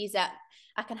in the freezer.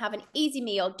 I can have an easy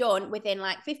meal done within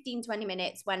like 15, 20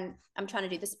 minutes when I'm trying to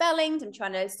do the spellings. I'm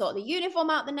trying to sort the uniform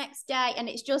out the next day. And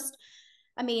it's just,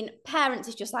 parents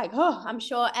is just like, I'm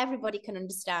sure everybody can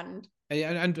understand.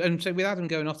 And so without them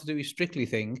going off to do his Strictly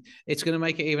thing, it's going to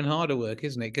make it even harder work,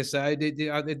 isn't it? Because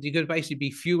you're going to basically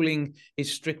be fueling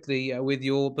his Strictly with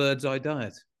your Birdseye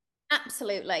diet.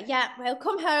 Absolutely. Yeah. We'll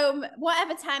come home,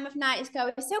 whatever time of night it's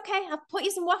going. It's okay. I'll put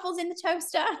you some waffles in the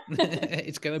toaster.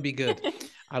 It's going to be good.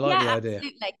 I like the idea.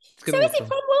 Absolutely. So is it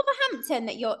from Wolverhampton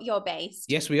that you're based?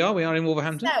 Yes, we are. We are in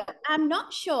Wolverhampton. So I'm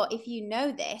not sure if you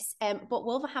know this, but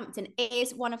Wolverhampton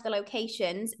is one of the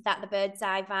locations that the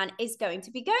Birdseye van is going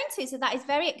to be going to. So that is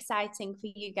very exciting for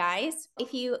you guys.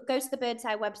 If you go to the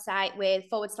Birdseye website with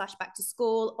 /back to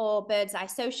school or Birdseye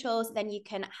socials, then you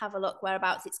can have a look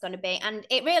whereabouts it's going to be. And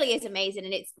it really is amazing,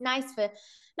 and it's nice for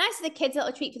the kids, a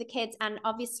little treat for the kids. And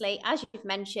obviously, as you've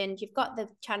mentioned, you've got the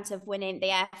chance of winning the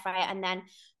air fryer and then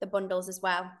the bundles as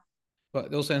well. Well,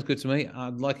 it all sounds good to me.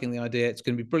 I'm liking the idea. It's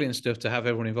going to be brilliant stuff to have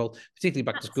everyone involved, particularly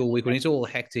back to school week when it's all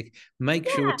hectic. Make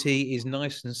sure tea is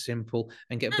nice and simple,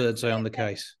 and get Birdseye on the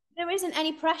case. There isn't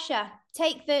any pressure.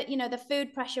 Take the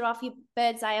food pressure off your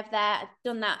Birdseye of there.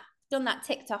 Done that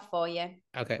ticked off for you.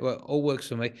 Okay, well, all works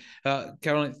for me.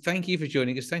 Caroline, thank you for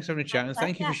joining us. Thanks for having a chat, and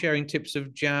thank you for sharing tips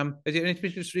of jam. Is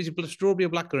it strawberry or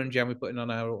blackcurrant jam we're putting on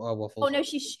our waffles? Oh no,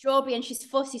 she's strawberry and she's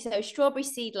fussy, so strawberry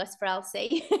seedless for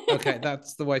Elsie. Okay,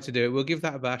 that's the way to do it. We'll give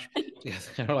that a bash.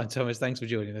 Caroline Thomas, thanks for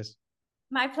joining us.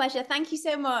 My pleasure. Thank you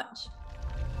so much.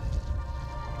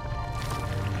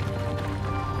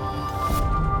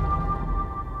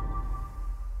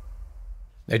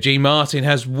 Now, Jean Martyn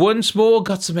has once more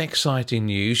got some exciting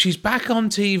news. She's back on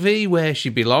TV where she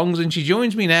belongs, and she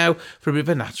joins me now for a bit of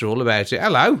a natter all about it.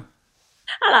 Hello.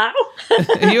 Hello.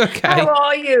 Are you okay? How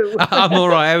are you? I'm all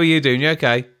right. How are you doing? You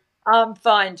okay? I'm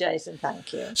fine, Jason.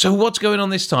 Thank you. So what's going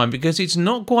on this time? Because it's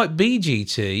not quite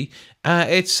BGT.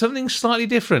 It's something slightly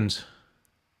different.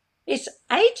 It's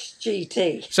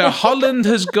HGT. So Holland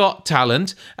has got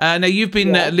talent. Now you've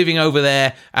been Yeah. living over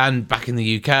there and back in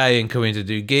the UK and coming to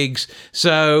do gigs.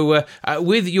 So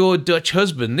with your Dutch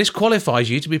husband, this qualifies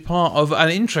you to be part of an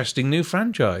interesting new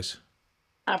franchise.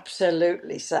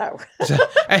 Absolutely so. So,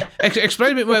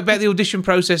 explain a bit more about the audition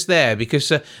process there,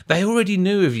 because they already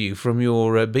knew of you from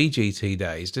your BGT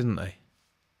days, didn't they?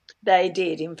 They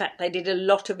did. In fact, they did a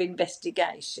lot of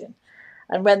investigation.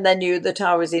 And when they knew that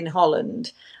I was in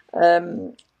Holland,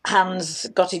 Hans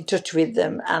got in touch with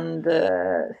them and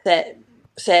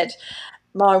said,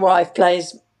 my wife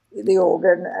plays the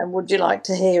organ and would you like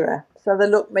to hear her? So they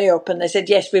looked me up and they said,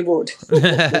 yes, we would.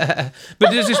 But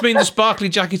does this mean the sparkly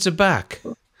jackets are back?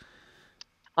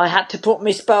 I had to put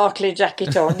my sparkly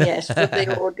jacket on, yes, for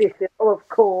the audition, of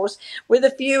course, with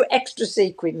a few extra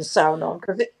sequins sewn on,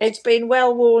 because it's been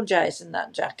well worn, Jason,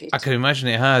 that jacket. I can imagine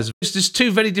it has. There's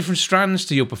two very different strands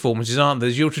to your performances, aren't there?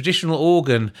 There's your traditional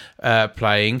organ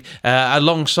playing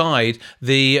alongside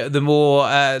the more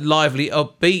lively,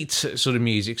 upbeat sort of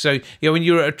music. So, when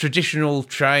you're a traditional,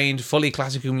 trained, fully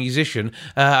classical musician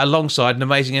alongside an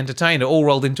amazing entertainer, all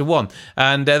rolled into one.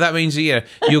 And that means that,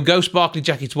 you'll go sparkly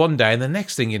jackets one day and the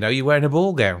next thing you know, you're wearing a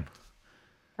ball gown.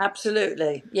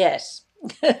 Absolutely, yes.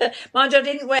 Mind you, I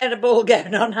didn't wear a ball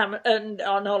gown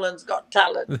on Holland's Got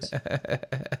Talent.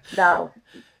 No.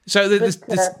 So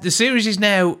the series is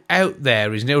now out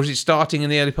there, isn't it? Or is it starting in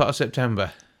the early part of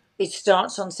September? It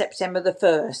starts on September the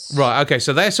 1st. Right, okay,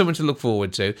 so there's something to look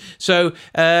forward to. So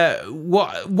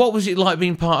what was it like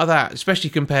being part of that, especially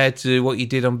compared to what you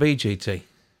did on BGT?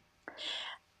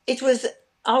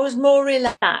 I was more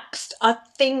relaxed, I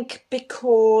think,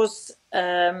 because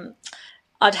I'd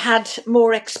had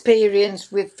more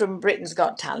experience from Britain's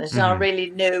Got Talent, and I really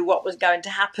knew what was going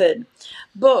to happen.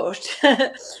 But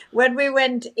when we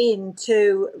went in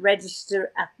to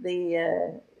register at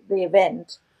the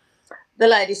event, the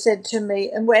lady said to me,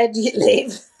 "And where do you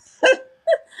live?" And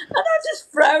I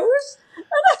just froze, and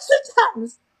I said,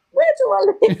 "Hans, where do I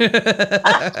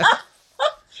live?"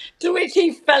 To which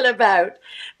he fell about.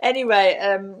 Anyway,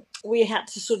 we had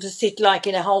to sort of sit like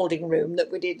in a holding room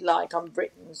that we did like on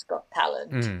Britain's Got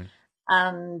Talent.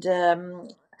 And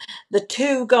the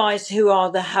two guys who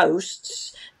are the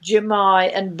hosts,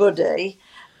 Jemai and Buddy,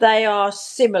 they are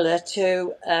similar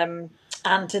to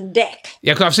Ant and Dec.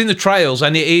 Yeah, 'cause I've seen the trails,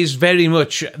 and it is very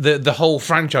much the whole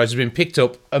franchise has been picked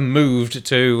up and moved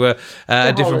to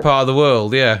a different part of the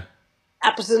world, yeah.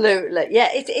 Absolutely. Yeah,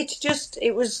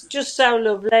 it was just so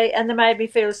lovely, and they made me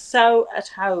feel so at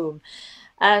home.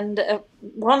 And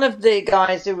one of the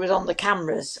guys who was on the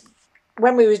cameras,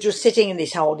 when we were just sitting in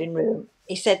this holding room,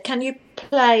 he said, "Can you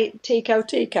play Tico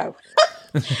Tico?"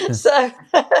 So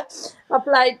I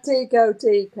played Tico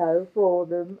Tico for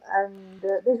them, and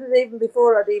this was even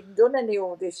before I'd even done any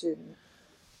audition.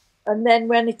 And then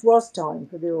when it was time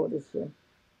for the audition,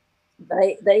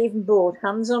 they even brought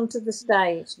Hans onto the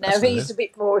stage. Now, he's a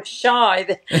bit more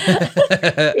shy.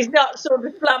 He's not sort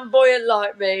of flamboyant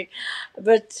like me,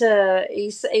 but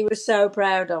he was so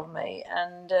proud of me.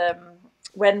 And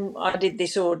when I did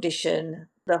this audition,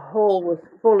 the hall was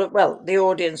full of, the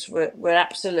audience were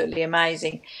absolutely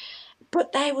amazing.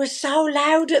 But they were so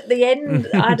loud at the end.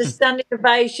 I had a standing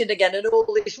ovation again and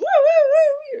all this woo,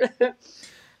 woo, woo.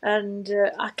 And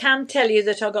I can tell you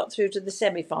that I got through to the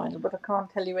semi-final, but I can't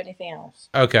tell you anything else.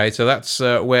 Okay, so that's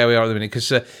where we are at the minute. Because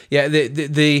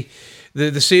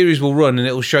the series will run and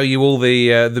it will show you all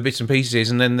the bits and pieces,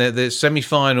 and then the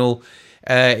semi-final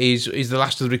is the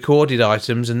last of the recorded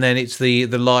items, and then it's the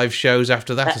live shows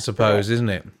after that, I suppose, isn't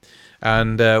it?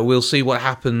 And we'll see what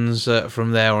happens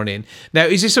from there on in. Now,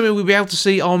 is this something we'll be able to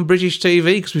see on British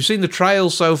TV? Because we've seen the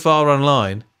trails so far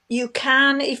online. You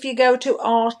can if you go to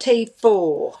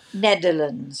RT4,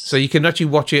 Netherlands. So you can actually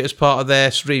watch it as part of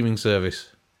their streaming service?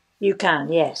 You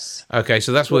can, yes. Okay,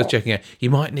 so that's worth checking out. You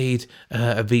might need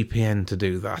a VPN to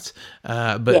do that.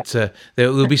 But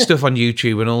there'll be stuff on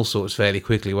YouTube and all sorts fairly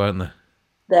quickly, won't there?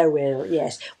 There will,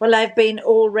 yes. Well, I've been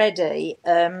already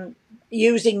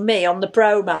using me on the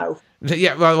promo.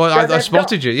 Yeah, well I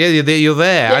spotted you. Yeah, you're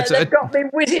there. Yeah, they've got me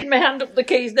whizzing my hand up the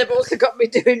keys. They've also got me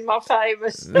doing my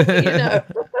famous,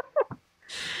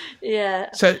 Yeah.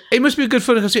 So it must be good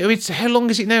fun. Because I mean, how long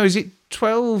is it now? Is it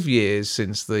 12 years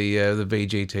since the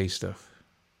BGT stuff?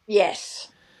 Yes.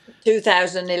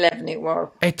 2011 it was.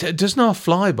 It does not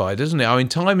fly by, doesn't it? I mean,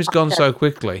 time has gone so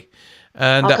quickly.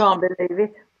 And I can't believe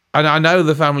it. And I know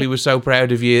the family was so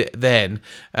proud of you then.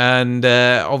 And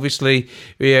obviously,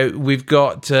 we've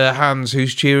got Hans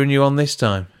who's cheering you on this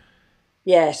time.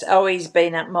 Yes. Oh, he's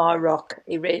been at my rock.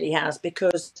 He really has.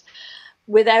 Because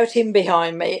without him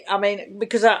behind me, I mean,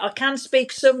 because I can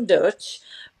speak some Dutch,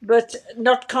 but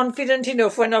not confident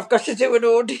enough when I've got to do an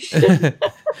audition.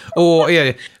 Or,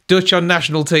 yeah, Dutch on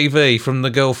national TV from the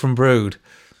girl from Brood.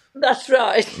 That's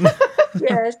right.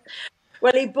 Yes.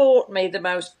 Well, he bought me the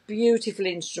most beautiful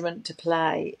instrument to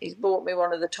play. He's bought me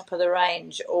one of the top of the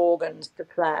range organs to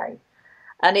play.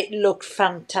 And it looked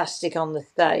fantastic on the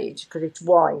stage because it's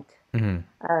white.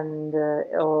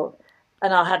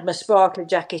 And I had my sparkly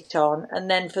jacket on. And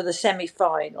then for the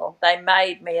semi-final, they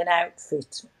made me an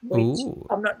outfit, which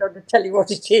I'm not going to tell you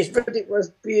what it is, but it was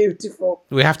beautiful.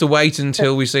 We have to wait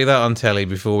until we see that on telly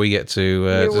before we get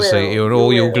to see you in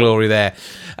all your glory there.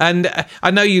 And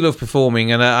I know you love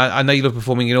performing, and I know you love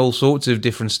performing in all sorts of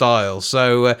different styles.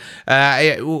 So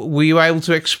were you able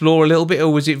to explore a little bit,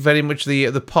 or was it very much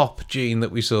the pop gene that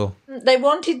we saw? They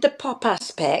wanted the pop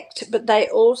aspect, but they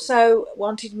also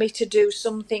wanted me to do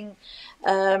something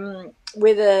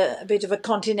with a bit of a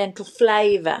continental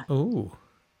flavour. Ooh.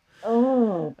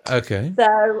 Oh. Okay.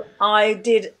 So I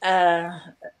did a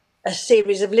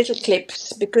series of little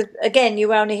clips because, again,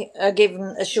 you only are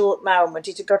given a short moment.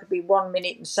 It's got to be 1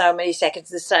 minute and so many seconds,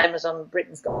 the same as on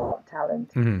Britain's Got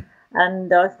Talent.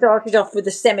 And I started off with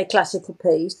a semi-classical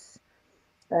piece.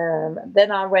 Then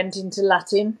I went into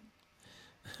Latin.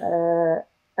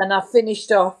 And I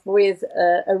finished off with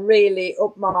a really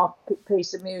upmarket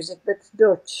piece of music that's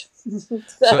Dutch.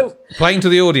 so playing to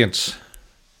the audience.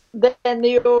 Then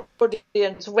the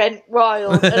audience went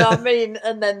wild,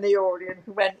 and then the audience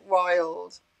went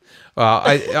wild.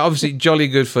 Obviously, jolly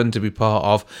good fun to be part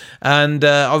of, and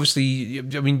obviously,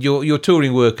 I mean, your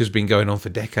touring work has been going on for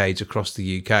decades across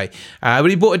the UK. But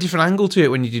you brought a different angle to it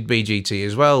when you did BGT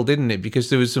as well, didn't it? Because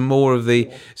there was some more of the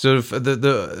sort of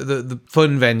the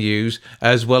fun venues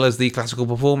as well as the classical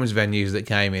performance venues that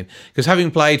came in. Because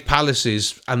having played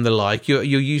palaces and the like, you're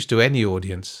used to any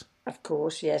audience. Of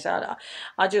course, yes. I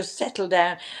just settled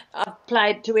down. I've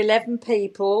played to 11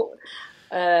 people.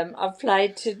 I've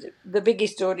played to the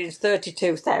biggest audience,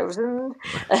 32,000.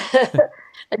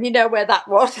 And you know where that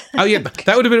was. Oh, yeah,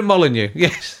 that would have been at Molyneux,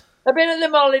 yes. A bit of the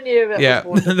Molyneux. Yeah,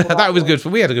 that was good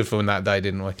fun. We had a good fun that day,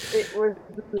 didn't we? It was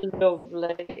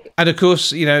lovely. And of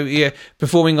course, you know,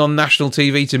 performing on national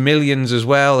TV to millions as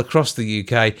well across the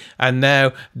UK, and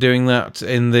now doing that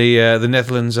in the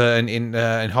Netherlands and in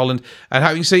Holland, and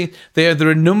having seen there are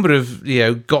a number of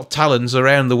Got Talents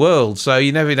around the world. So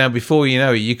you never know. Before you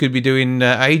know it, you could be doing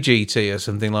AGT or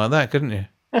something like that, couldn't you?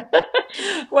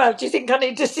 Well, do you think I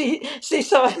need to see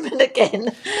Simon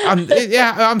again?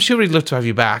 Yeah, I'm sure he'd love to have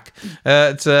you back.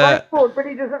 But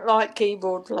he doesn't like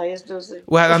keyboard players, does he?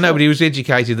 Well, I know, but he was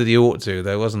educated that he ought to,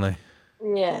 though, wasn't he?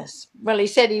 Yes. Well, he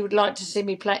said he would like to see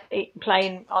me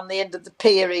playing on the end of the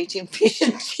pier eating fish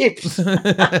and chips.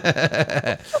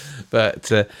 But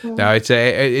no,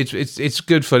 it's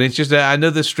good fun. It's just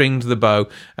another string to the bow,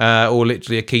 or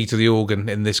literally a key to the organ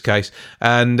in this case.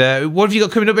 And what have you got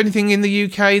coming up? Anything in the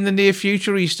UK in the near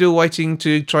future? Or are you still waiting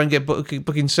to try and get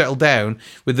booking settled down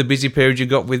with the busy period you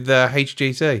got with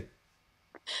HGT?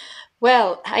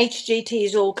 Well, HGT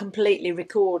is all completely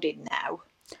recorded now.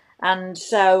 And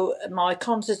so my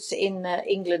concerts in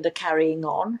England are carrying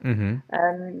on.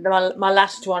 And my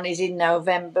last one is in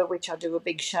November, which I do a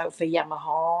big show for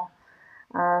Yamaha.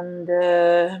 And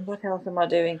what else am I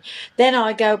doing? Then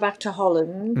I go back to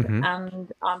Holland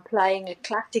and I'm playing a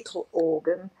classical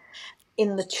organ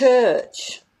in the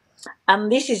church.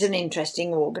 And this is an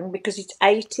interesting organ because it's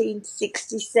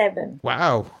 1867.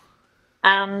 Wow.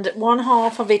 And one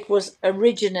half of it was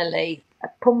originally a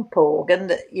pump organ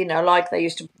that, like they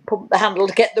used to pump the handle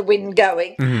to get the wind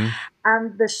going.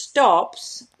 And the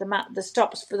stops, the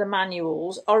stops for the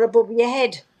manuals are above your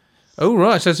head. Oh,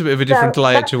 right. So that's a bit of a different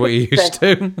layer to what you're used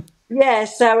to. Yeah,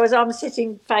 so as I'm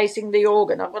sitting facing the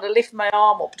organ, I've got to lift my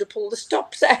arm up to pull the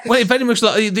stops out. Well, it's very much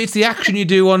like it's the action you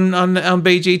do on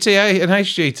BGT and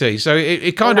HGT. So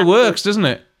it kind of works, doesn't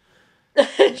it?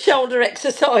 Shoulder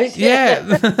exercise.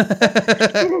 Yeah.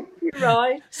 You're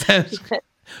right. Sounds good.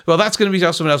 Well, that's going to be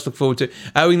something else to look forward to.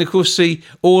 We can, of course, see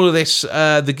all of this,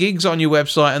 the gigs on your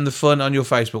website and the fun on your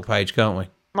Facebook page, can't we?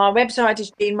 My website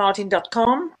is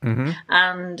jeanmartyn.com.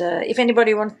 And if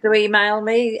anybody wants to email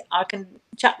me, I can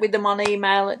chat with them on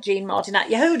email at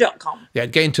jeanmartyn@yahoo.com. Yeah,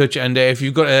 get in touch. And if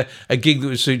you've got a gig that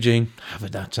would suit Jean, have a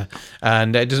data.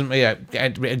 And it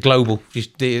doesn't, global.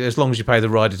 Just, as long as you pay the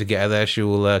rider to get her there, she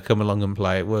will come along and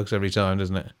play. It works every time,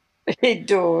 doesn't it? It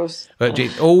does. But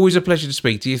always a pleasure to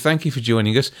speak to you. Thank you for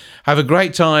joining us. Have a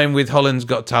great time with Holland's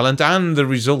Got Talent and the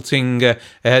resulting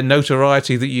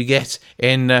notoriety that you get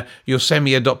in your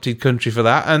semi-adopted country for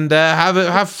that. And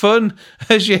have fun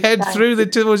as you head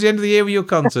towards the end of the year with your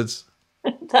concerts.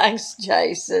 Thanks,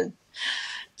 Jason.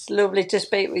 It's lovely to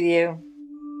speak with you.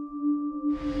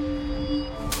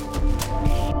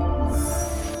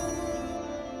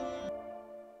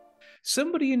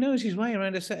 somebody who knows his way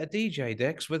around a set of DJ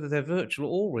decks, whether they're virtual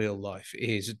or real life,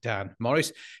 is Dan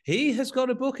Morris. He has got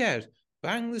a book out,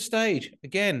 Bang the Stage.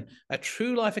 Again, a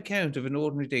true life account of an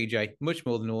ordinary DJ, much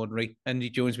more than ordinary. And he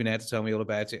joins me now to tell me all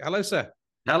about it. Hello, sir.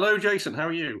 Hello, Jason. How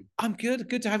are you? I'm good.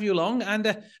 Good to have you along.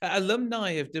 And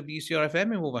alumni of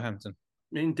WCRFM in Wolverhampton.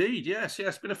 Indeed, yes.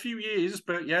 It's been a few years,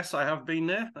 but yes, I have been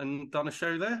there and done a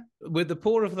show there. With the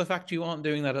poor of the fact you aren't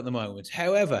doing that at the moment.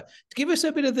 However, give us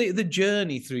a bit of the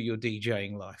journey through your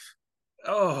DJing life.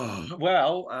 Oh,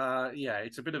 well,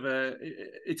 it's a bit of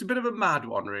a mad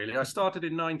one, really. I started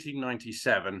in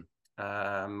 1997.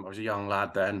 I was a young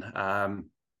lad then.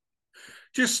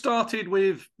 Just started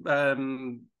with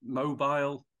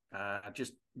mobile,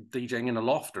 just DJing in a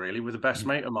loft, really, with a best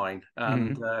mate of mine.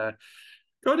 And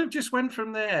kind of just went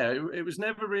from there. It was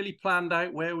never really planned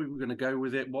out where we were going to go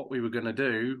with it, what we were going to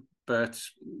do. But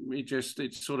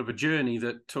it's sort of a journey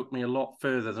that took me a lot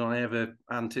further than I ever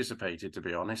anticipated, to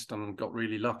be honest, and got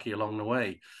really lucky along the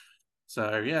way.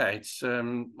 So yeah,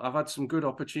 I've had some good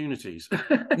opportunities.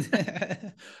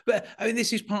 But I mean,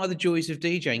 this is part of the joys of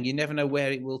DJing. You never know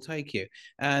where it will take you.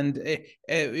 And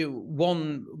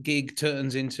one gig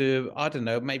turns into, I don't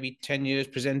know, maybe 10 years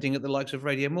presenting at the likes of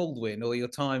Radio Maldwyn, or your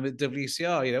time at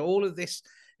WCR. All of this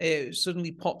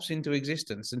suddenly pops into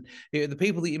existence. And the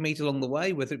people that you meet along the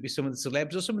way, whether it be some of the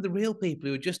celebs or some of the real people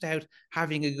who are just out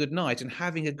having a good night and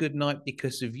having a good night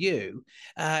because of you,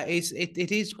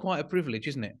 it is quite a privilege,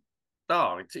 isn't it?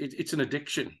 Oh, it's an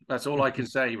addiction. That's all I can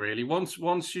say, really. Once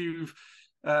you've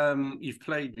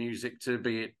played music to,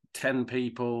 be it 10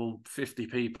 people, 50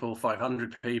 people,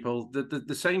 500 people,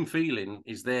 the same feeling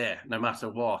is there no matter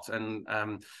what. And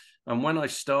when I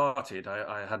started,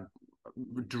 I had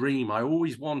a dream. I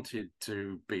always wanted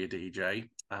to be a DJ,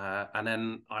 and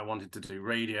then I wanted to do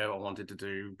radio. I wanted to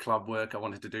do club work. I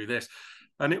wanted to do this,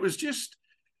 and it was just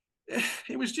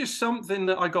something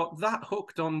that I got that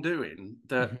hooked on doing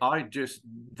that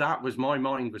that was my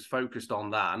mind was focused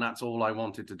on that, and that's all I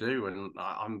wanted to do. And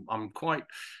I'm quite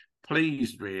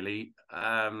pleased, really,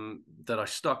 that I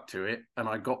stuck to it and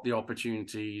I got the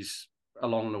opportunities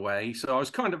along the way. So I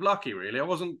was kind of lucky, really. I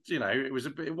wasn't,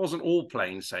 it wasn't all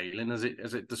plain sailing as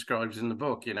it describes in the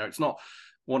book. It's not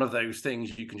one of those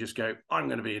things you can just go, I'm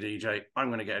going to be a DJ, I'm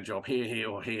going to get a job here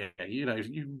or here.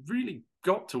 You really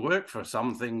got to work for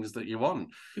some things that you want.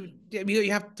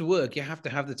 You have to work, you have to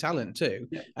have the talent too,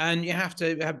 and you have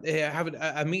to have an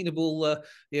amenable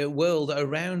world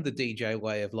around the DJ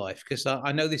way of life, because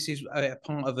I know this is a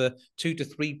part of a 2 to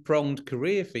 3 pronged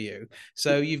career for you,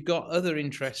 so you've got other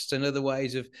interests and other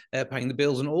ways of paying the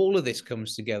bills, and all of this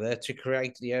comes together to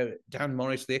create Dan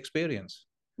Morris the experience.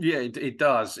 Yeah, it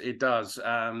does. It does.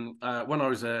 When I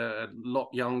was a lot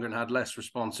younger and had less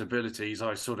responsibilities,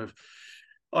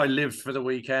 I lived for the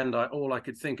weekend. All I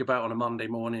could think about on a Monday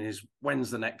morning is,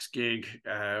 when's the next gig?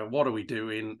 What are we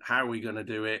doing? How are we going to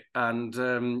do it? And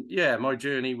my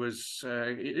journey was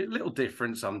a little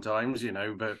different sometimes,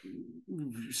 but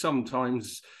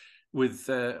sometimes with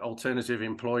alternative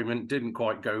employment didn't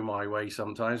quite go my way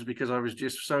sometimes, because I was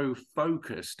just so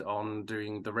focused on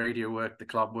doing the radio work, the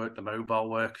club work, the mobile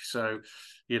work. So,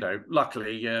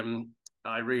 luckily,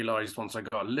 I realised once I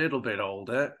got a little bit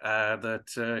older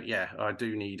that I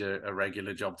do need a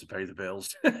regular job to pay the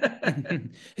bills.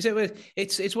 So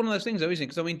it's one of those things, though, isn't it?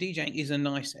 Because I mean, DJing is a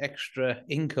nice extra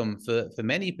income for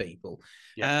many people,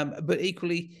 but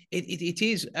equally, it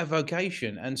is a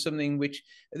vocation and something which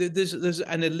there's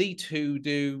an elite who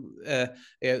do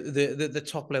the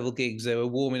top level gigs. They were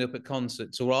warming up at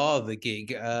concerts or are the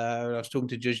gig. I was talking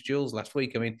to Judge Jules last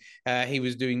week. I mean, he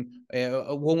was doing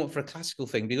a warm up for a classical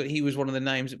thing because he was one of the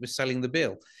names that was selling the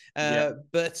bill.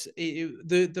 But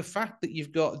the fact that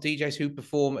you've got DJs who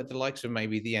perform at the likes of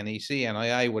maybe the NEC,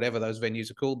 NIA, whatever those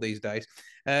venues are called these days,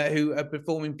 who are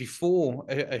performing before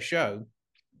a show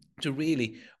to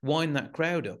really wind that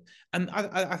crowd up. And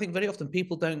I think very often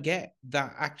people don't get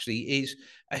that actually is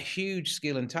a huge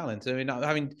skill and talent. I mean,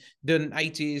 having done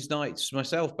 80s nights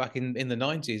myself back in the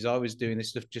 90s, I was doing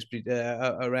this stuff just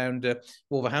around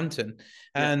Wolverhampton.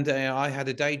 And I had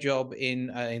a day job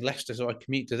in Leicester, so I'd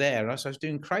commute to there. And so I was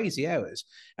doing crazy hours.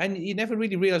 And you never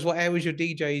really realise what hours your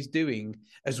DJ is doing,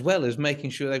 as well as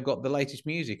making sure they've got the latest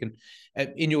music. And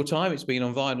in your time, it's been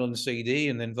on vinyl and CD,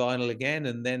 and then vinyl again,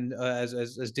 and then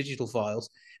as digital files.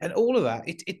 And all of that,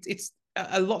 it's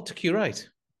a lot to curate.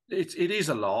 It is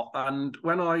a lot. And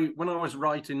when I was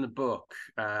writing the book,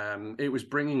 it was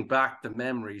bringing back the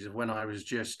memories of when I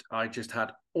just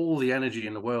had all the energy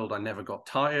in the world. I never got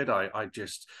tired. I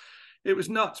just, It was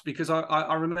nuts because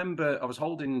I remember I was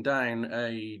holding down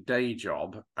a day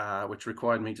job, which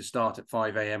required me to start at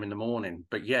 5 a.m. in the morning.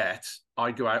 But yet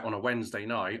I'd go out on a Wednesday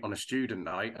night, on a student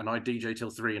night, and I'd DJ till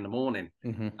 3 in the morning.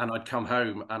 Mm-hmm. And I'd come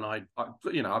home and I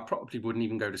probably wouldn't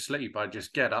even go to sleep. I'd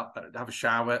just get up, have a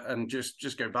shower, and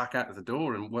just go back out of the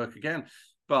door and work again.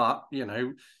 But,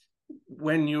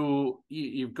 when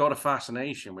you've got a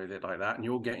fascination with it like that and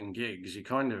you're getting gigs, you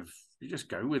just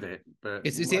go with it. But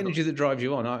it's the energy that drives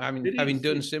you on. I mean, having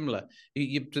done similar,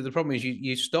 the problem is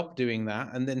you stop doing that,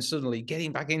 and then suddenly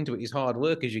getting back into it is hard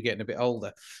work as you're getting a bit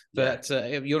older. But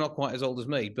you're not quite as old as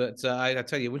me. But I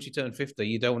tell you, once you turn 50,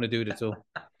 you don't want to do it at all.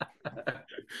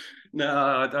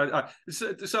 No,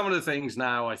 some of the things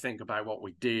now I think about what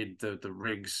we did, the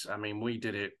rigs. I mean, we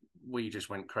did it. We just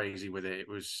went crazy with it. It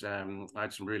was I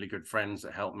had some really good friends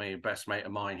that helped me. A best mate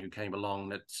of mine who came along,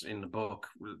 that's in the book.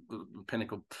 The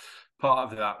pinnacle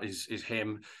part of that is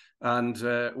him, and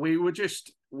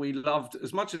we loved,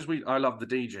 as much as I loved the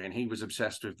DJ, and he was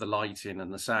obsessed with the lighting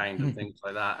and the sound and things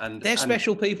like that. And they're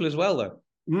special people as well, though.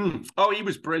 Oh, he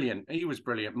was brilliant.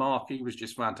 Mark, he was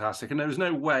just fantastic, and there was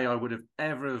no way I would have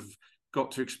ever got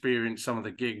to experience some of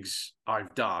the gigs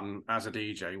I've done as a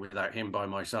DJ without him by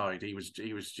my side. He was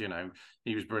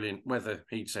brilliant. Whether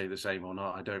he'd say the same or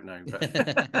not, I don't know.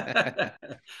 But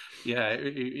yeah,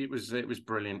 it was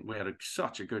brilliant. We had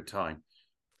such a good time.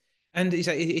 And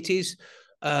it is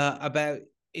about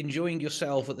enjoying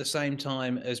yourself at the same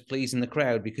time as pleasing the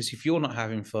crowd, because if you're not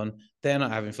having fun, they're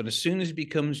not having fun. As soon as it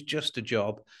becomes just a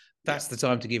job, that's the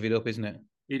time to give it up, isn't it?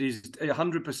 It is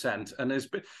 100%. And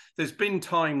there's been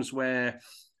times where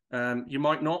you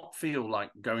might not feel like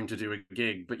going to do a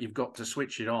gig, but you've got to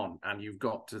switch it on, and you've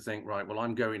got to think, right, well,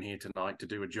 I'm going here tonight to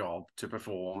do a job, to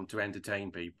perform, to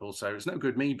entertain people. So it's no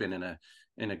good me being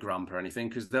in a grump or anything,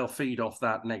 because they'll feed off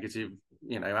that negative,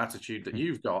 attitude that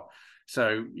you've got.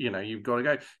 So, you've got to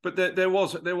go. But there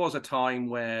was a time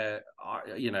where,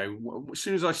 as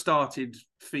soon as I started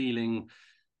feeling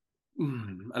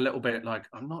a little bit like,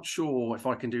 I'm not sure if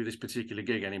I can do this particular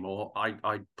gig anymore,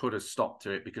 I put a stop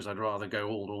to it, because I'd rather go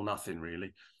all or nothing,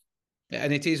 really.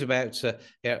 And it is about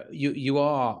you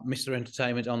are Mr.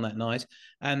 Entertainment on that night,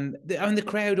 and the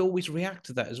crowd always react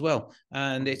to that as well.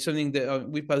 And it's something that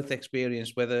we've both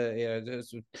experienced. Whether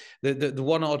the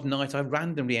one odd night I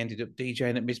randomly ended up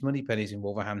DJing at Miss Moneypenny's in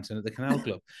Wolverhampton at the Canal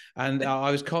Club, and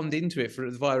I was conned into it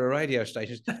via a radio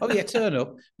station. Oh yeah, turn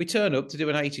up. We turn up to do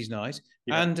an 80s night,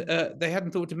 and they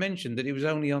hadn't thought to mention that it was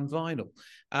only on vinyl.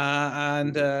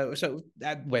 So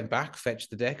I went back, fetched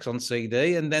the decks on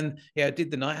CD, and then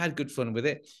did the night, had good fun with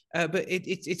it. But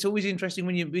it's always interesting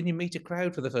when you meet a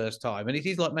crowd for the first time, and it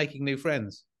is like making new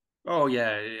friends. Oh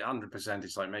yeah, 100%.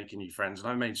 It's like making new friends, and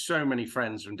I've made so many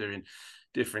friends from doing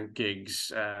different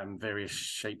gigs, various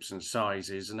shapes and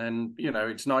sizes. And then,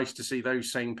 it's nice to see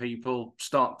those same people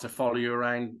start to follow you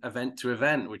around event to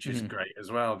event, which is great as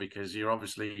well, because you're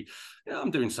obviously,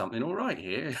 I'm doing something all right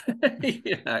here,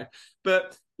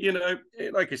 But,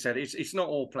 like I said, it's not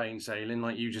all plain sailing,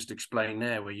 like you just explained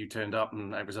there, where you turned up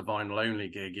and it was a vinyl only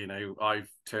gig. I've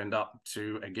turned up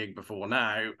to a gig before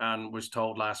now and was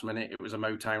told last minute it was a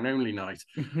Motown only night.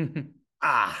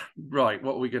 Right,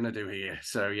 what are we going to do here?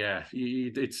 So yeah,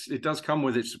 it does come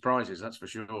with its surprises, that's for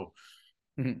sure.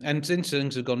 And since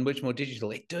things have gone much more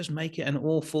digital, it does make it an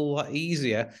awful lot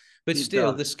easier. But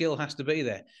still, the skill has to be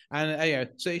there. And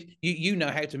so you know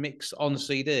how to mix on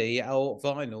CD or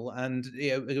vinyl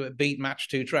and beat match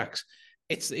two tracks.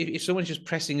 It's if someone's just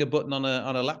pressing a button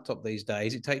on a laptop these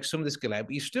days, it takes some of the skill out,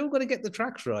 but you still got to get the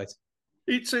tracks right.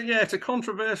 It's a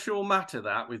controversial matter,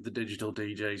 that, with the digital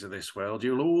DJs of this world.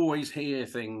 You'll always hear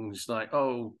things like,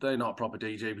 oh, they're not a proper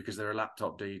DJ because they're a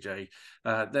laptop DJ.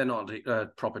 They're not a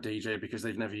proper DJ because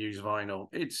they've never used vinyl.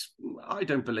 I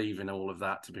don't believe in all of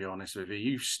that, to be honest with you.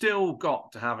 You've still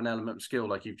got to have an element of skill,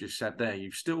 like you've just said there.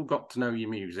 You've still got to know your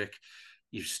music.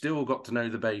 You've still got to know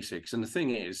the basics. And the thing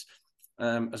is,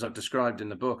 as I've described in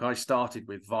the book, I started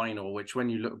with vinyl, which when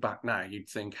you look back now, you'd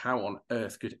think, how on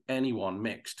earth could anyone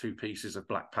mix two pieces of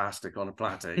black plastic on a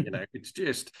platter? It's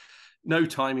just no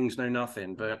timings, no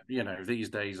nothing. But, these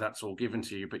days that's all given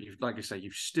to you. But like I say, you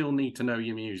still need to know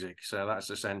your music. So that's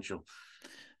essential.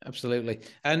 Absolutely.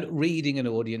 And reading an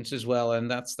audience as well.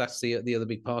 And that's the other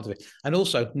big part of it. And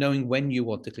also knowing when you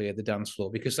want to clear the dance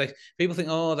floor, because people think,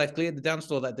 oh, they've cleared the dance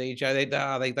floor, that DJ.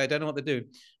 They don't know what to do.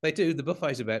 They do. The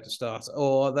buffet's about to start,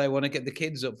 or they want to get the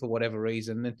kids up for whatever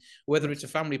reason. And whether it's a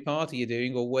family party you're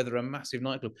doing or whether a massive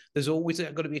nightclub, there's always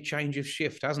got to be a change of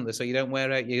shift, hasn't there? So you don't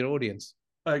wear out your audience.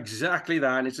 Exactly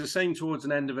that. And it's the same towards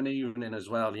an end of an evening as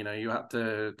well. You have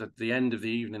to, at the end of the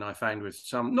evening, I found with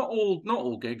some, not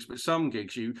all gigs, but some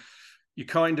gigs, you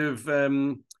kind of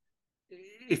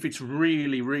if it's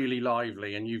really, really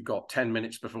lively and you've got 10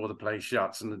 minutes before the place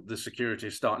shuts and the security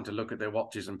is starting to look at their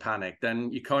watches and panic,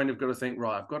 then you kind of got to think,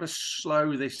 right, I've got to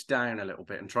slow this down a little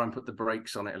bit and try and put the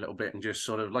brakes on it a little bit and just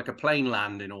sort of like a plane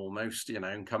landing almost, you know,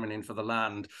 and coming in for the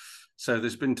land. So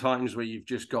there's been times where you've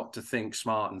just got to think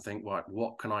smart and think, right,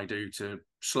 what can I do to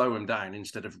slow them down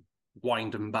instead of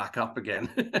wind them back up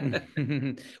again?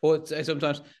 Or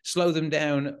sometimes slow them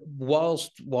down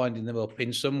whilst winding them up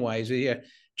in some ways. Yeah,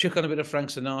 chuck on a bit of Frank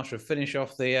Sinatra, finish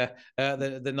off the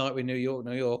night with New York,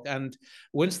 New York. And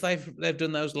once they've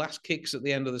done those last kicks at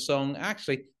the end of the song,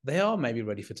 actually, they are maybe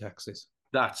ready for taxis.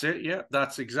 That's it. Yeah,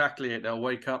 that's exactly it. They'll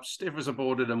wake up stiff as a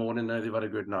board in the morning, know they've had a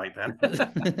good night then. But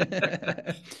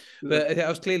that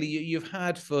was clearly, you've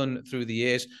had fun through the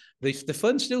years. The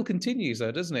fun still continues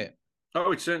though, doesn't it?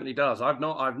 Oh, it certainly does. I've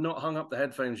not hung up the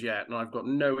headphones yet, and I've got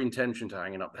no intention to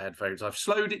hanging up the headphones. I've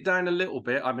slowed it down a little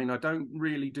bit. I mean, I don't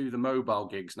really do the mobile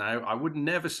gigs now. I would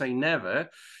never say never.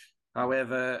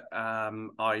 However,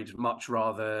 I'd much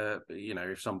rather, you know,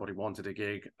 if somebody wanted a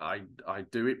gig, I'd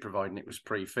do it, providing it was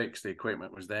pre-fixed, the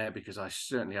equipment was there, because I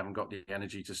certainly haven't got the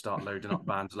energy to start loading up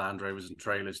bands, Land Rovers and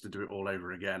trailers to do it all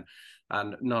over again.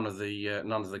 And none of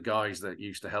the guys that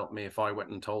used to help me, if I went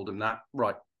and told them that,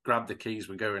 right, grab the keys,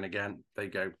 we're going again, they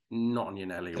go, not on your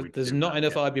Nelly. There's not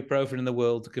enough ibuprofen in the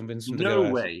world to convince them to go out.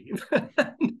 No way.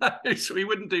 No, so we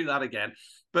wouldn't do that again.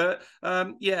 But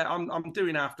yeah, I'm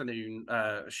doing afternoon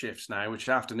shifts now, which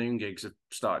afternoon gigs have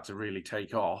started to really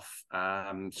take off.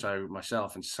 So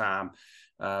myself and Sam,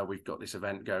 we've got this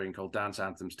event going called Dance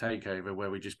Anthems Takeover,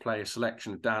 where we just play a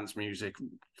selection of dance music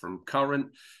from current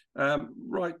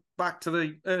right back to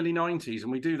the early 90s,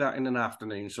 and we do that in an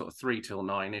afternoon, sort of 3 till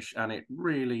 9ish, and it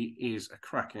really is a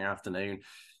cracking afternoon.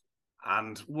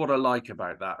 And what I like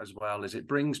about that as well is it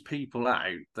brings people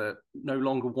out that no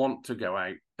longer want to go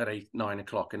out at 8, 9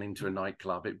 o'clock and into a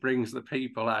nightclub. It brings the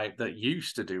people out that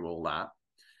used to do all that,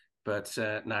 but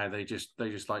now they just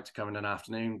like to come in an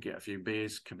afternoon, get a few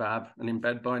beers, kebab, and in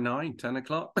bed by 9, 10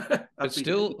 o'clock. But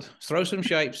still throw some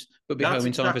shapes, but be home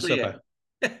in time for supper.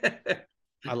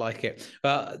 I like it.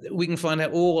 We can find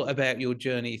out all about your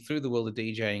journey through the world of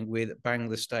DJing with Bang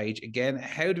the Stage. Again,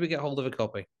 how do we get hold of a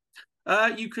copy?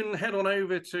 You can head on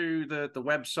over to the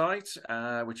website,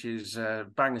 which is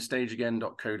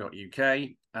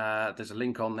bangthestageagain.co.uk. There's a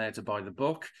link on there to buy the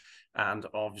book. And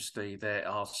obviously there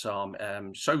are some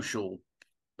social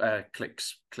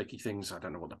clicky things. I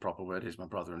don't know what the proper word is. My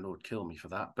brother-in-law would kill me for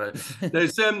that. But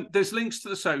there's links to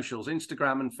the socials,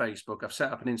 Instagram and Facebook. I've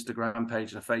set up an Instagram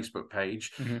page and a Facebook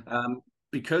page. Mm-hmm.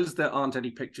 Because there aren't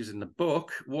any pictures in the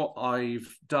book, what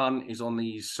I've done is on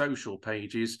these social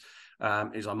pages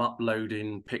is I'm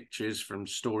uploading pictures from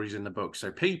stories in the book.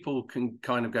 So people can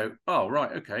kind of go, oh,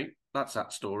 right, okay, that's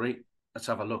that story. Let's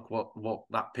have a look what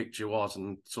that picture was,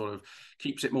 and sort of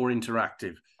keeps it more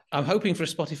interactive. I'm hoping for a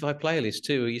Spotify playlist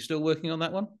too. Are you still working on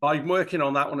that one? I'm working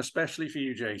on that one, especially for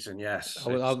you, Jason. Yes.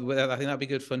 I think that'd be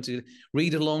good fun to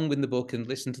read along with the book and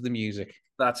listen to the music.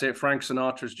 That's it. Frank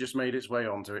Sinatra's just made its way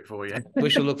onto it for you. We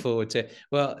shall look forward to it.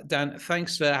 Well, Dan,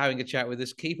 thanks for having a chat with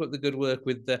us. Keep up the good work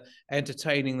with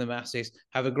entertaining the masses.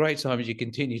 Have a great time as you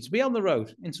continue to be on the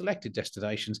road in selected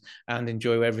destinations, and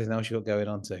enjoy everything else you've got going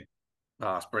on too.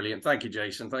 Oh, that's brilliant. Thank you,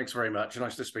 Jason. Thanks very much.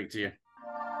 Nice to speak to you.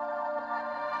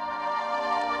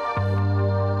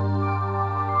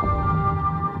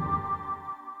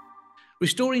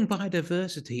 Restoring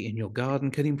biodiversity in your garden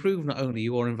can improve not only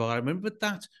your environment, but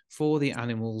that for the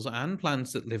animals and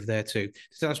plants that live there too.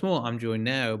 To tell us more, I'm joined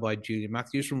now by Julian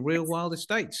Matthews from Real Wild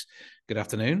Estates. Good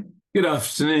afternoon. Good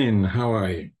afternoon. How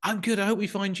are you? I'm good. I hope we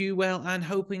find you well, and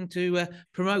hoping to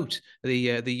promote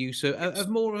the use of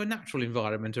more of a natural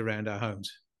environment around our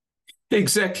homes.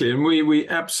 Exactly, and we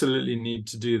absolutely need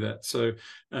to do that. So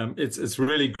it's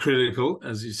really critical,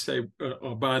 as you say.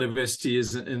 Our biodiversity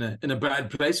is in a bad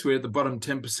place. We're at the bottom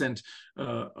 10%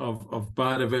 of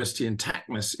biodiversity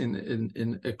intactness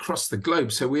in across the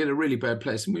globe. So we're at a really bad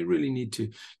place, and we really need to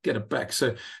get it back.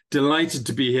 So delighted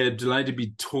to be here. Delighted to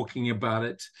be talking about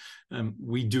it.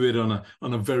 We do it on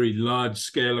a very large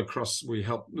scale across. We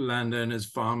help landowners,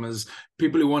 farmers,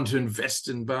 people who want to invest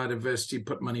in biodiversity,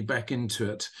 put money back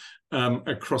into it.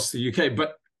 Across the UK,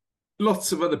 but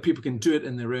lots of other people can do it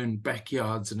in their own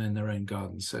backyards and in their own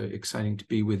gardens. So exciting to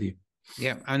be with you.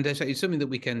 Yeah, and it's something that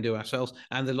we can do ourselves.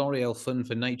 And the L'Oreal Fund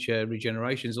for Nature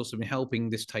Regeneration has also been helping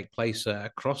this take place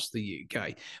across the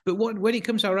UK. But when it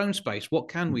comes to our own space, what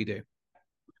can we do?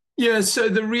 Yeah, so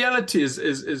the reality is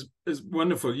is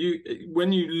wonderful.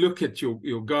 When you look at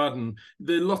your garden,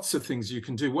 there are lots of things you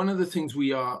can do. One of the things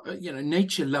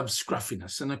nature loves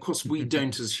scruffiness, and of course we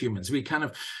don't as humans. We kind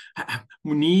of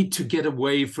need to get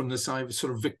away from this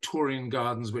sort of Victorian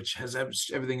gardens, which has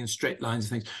everything in straight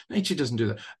lines and things. Nature doesn't do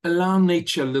that. Allow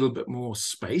nature a little bit more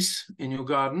space in your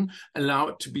garden. Allow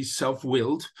it to be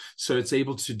self-willed, so it's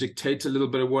able to dictate a little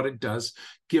bit of what it does.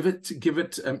 Give it.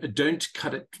 Don't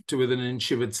cut it to within an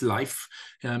inch of its life.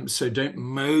 So don't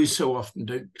mow so often.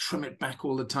 Don't trim it back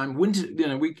all the time. Winter,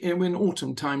 we're in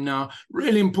autumn time now.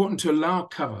 Really important to allow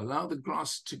cover, allow the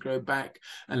grass to grow back,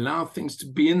 allow things to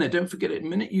be in there. Don't forget it. The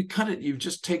minute you cut it, you've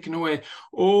just taken away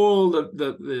all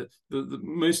the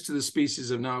most of the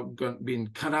species have now been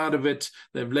cut out of it.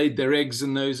 They've laid their eggs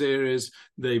in those areas.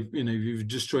 You've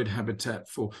destroyed habitat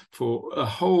for a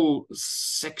whole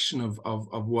section of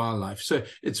wildlife. So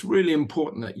it's really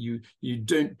important that you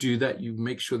don't do that. You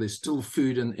make sure there's still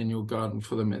food in your garden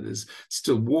for them. There's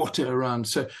still water around.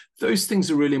 So those things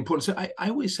are really important. So I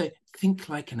always say, think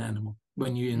like an animal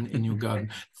when you're in your garden.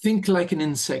 Think like an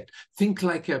insect. Think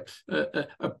like a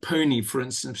pony, for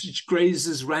instance, which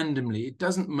grazes randomly. It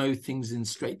doesn't mow things in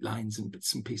straight lines and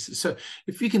bits and pieces. So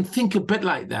if you can think a bit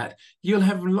like that, you'll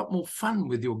have a lot more fun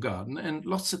with your garden, and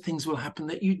lots of things will happen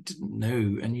that you didn't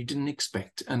know and you didn't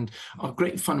expect, and are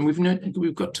great fun.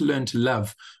 We've got to learn to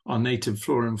love our native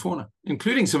flora and fauna,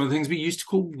 including some of the things we used to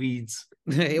call weeds.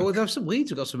 Well, there's some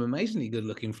weeds have got some amazingly good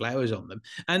looking flowers on them.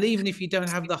 And even if you don't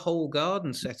have the whole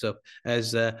garden set up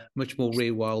as much more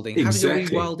rewilding, exactly.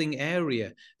 Having a rewilding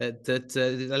area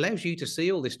that allows you to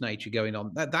see all this nature going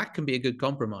on, that can be a good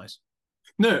compromise.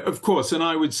 No, of course. And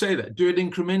I would say that. Do it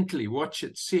incrementally. Watch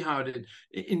it. See how it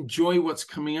enjoy what's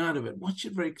coming out of it. Watch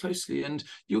it very closely, and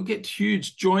you'll get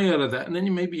huge joy out of that. And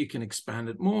then maybe you can expand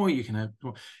it more. You can have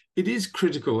more. It is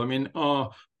critical. I mean,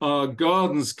 our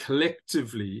gardens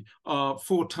collectively are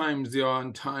 4 times our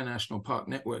entire national park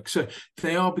network. So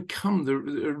they are become the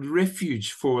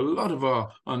refuge for a lot of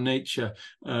our nature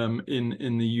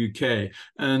in the UK.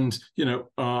 And,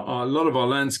 a lot of our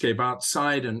landscape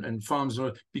outside and farms,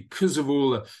 because of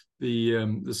all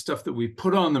the stuff that we've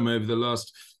put on them over the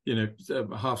last,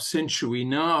 half century, we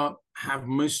now have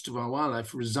most of our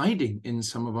wildlife residing in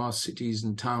some of our cities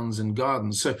and towns and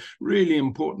gardens. So really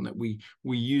important that we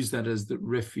use that as the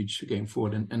refuge going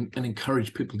forward, and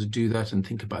encourage people to do that and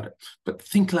think about it. But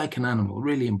think like an animal,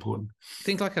 really important.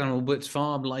 Think like an animal, but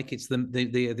farm like it's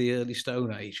the early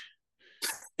Stone Age.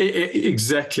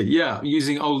 Exactly, yeah.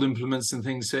 Using old implements and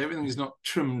things, so everything is not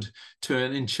trimmed to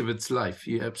an inch of its life.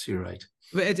 You're absolutely right.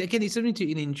 But again, it's something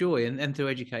to enjoy, and through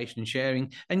education and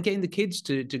sharing, and getting the kids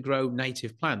to grow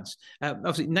native plants.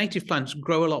 Obviously, native plants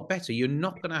grow a lot better. You're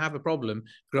not going to have a problem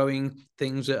growing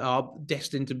things that are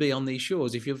destined to be on these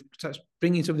shores. If you're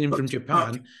bringing something in from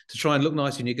Japan to try and look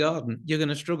nice in your garden, you're going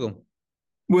to struggle.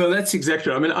 Well, that's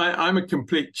exactly right. I mean, I'm a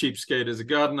complete cheapskate as a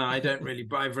gardener. I don't really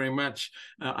buy very much.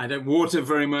 I don't water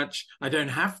very much. I don't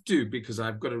have to, because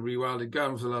I've got a rewilded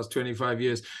garden for the last 25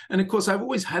 years. And of course, I've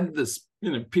always had this,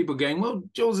 people going, well,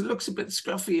 Jules, it looks a bit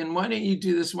scruffy, and why don't you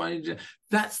do this? Why don't you do that?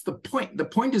 That's the point. The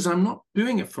point is, I'm not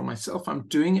doing it for myself. I'm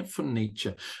doing it for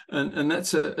nature. And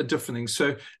that's a different thing.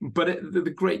 So, but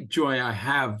the great joy I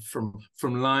have from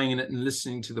lying in it and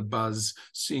listening to the buzz,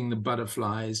 seeing the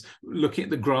butterflies, looking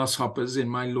at the grasshoppers in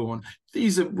my lawn,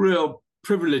 these are real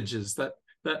privileges that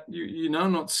you're now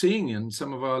not seeing in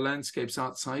some of our landscapes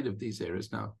outside of these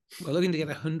areas now. We're looking to get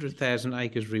 100,000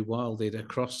 acres rewilded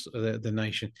across the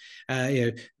nation.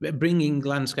 Bringing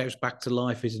landscapes back to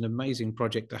life is an amazing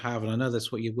project to have, and I know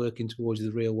that's what you're working towards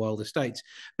with the Real Wild Estates.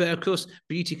 But of course,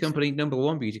 number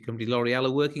one beauty company, L'Oreal,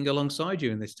 are working alongside you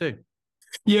in this too.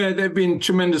 Yeah, they've been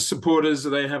tremendous supporters.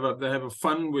 They have a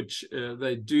fund which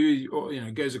they do,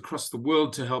 goes across the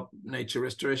world to help nature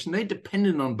restoration. They're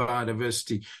dependent on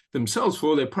biodiversity themselves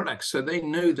for their products, so they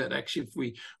know that actually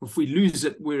if we lose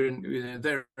it,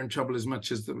 they're in trouble as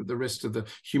much as the rest of the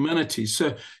humanity.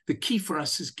 So the key for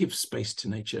us is give space to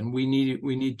nature, and we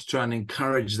need to try and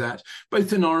encourage that,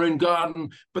 both in our own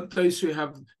garden, but those who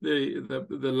have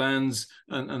the lands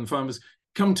and farmers,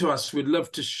 come to us. We'd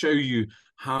love to show you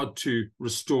how to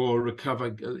restore,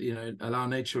 recover, allow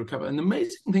nature to recover. And the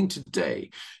amazing thing today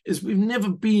is we've never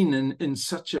been in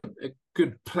such a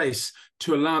good place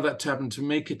to allow that to happen, to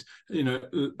make it,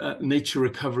 nature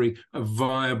recovery a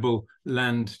viable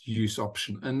land use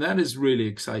option. And that is really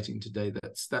exciting today.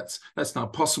 That's now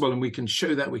possible, and we can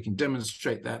show that, we can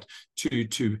demonstrate that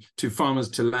to farmers,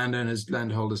 to landowners,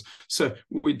 landholders. So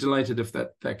we're delighted if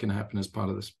that can happen as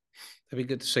part of this. That'd be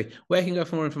good to see. Where can you go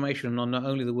for more information on not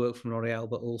only the work from L'Oreal,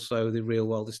 but also the Real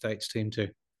Wild Estates team too?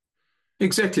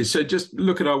 Exactly. So just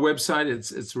look at our website.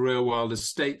 It's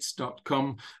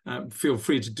rarewildestates.com. Feel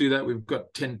free to do that. We've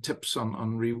got 10 tips on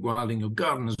rewilding your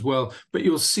garden as well. But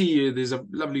you'll see there's a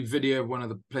lovely video of one of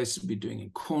the places we're doing in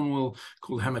Cornwall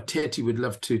called Hamateti. We'd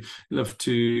love to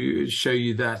show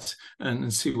you that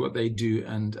and see what they do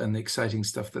and the exciting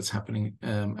stuff that's happening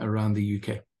around the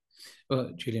UK. Well,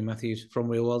 Julian Matthews from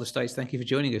Real Wild Estates, thank you for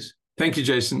joining us. Thank you,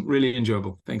 Jason. Really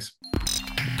enjoyable. Thanks.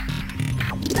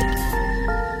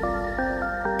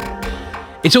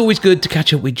 It's always good to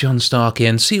catch up with John Starkey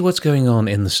and see what's going on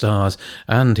in the stars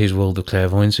and his world of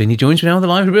clairvoyancy. And he joins me now on the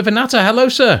line with River Natter. Hello,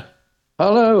 sir.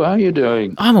 Hello, how are you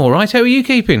doing? I'm all right. How are you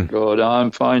keeping? Good, I'm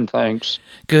fine, thanks.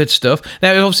 Good stuff.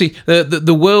 Now, obviously,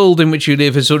 the world in which you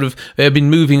live has sort of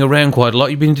been moving around quite a lot.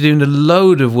 You've been doing a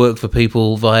load of work for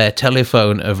people via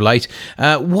telephone of late.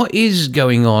 What is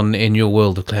going on in your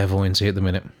world of clairvoyancy at the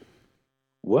minute?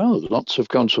 Well, lots of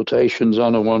consultations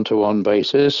on a one-to-one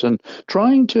basis and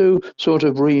trying to sort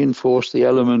of reinforce the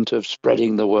element of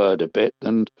spreading the word a bit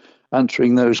and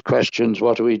answering those questions.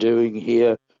 What are we doing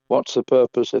here? What's the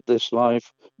purpose of this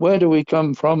life? Where do we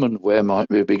come from and where might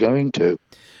we be going to?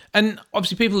 And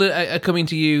obviously people are coming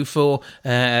to you for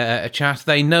a chat.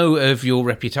 They know of your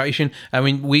reputation. I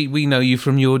mean, we know you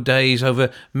from your days over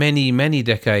many, many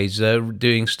decades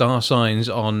doing star signs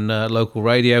on local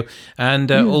radio and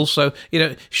also,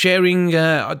 sharing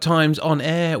times on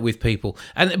air with people.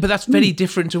 But that's very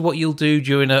different to what you'll do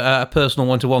during a personal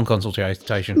one-to-one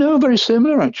consultation. No, very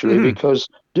similar, actually, because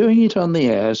doing it on the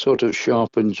air sort of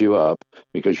sharpens you up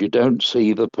because you don't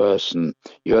see the person.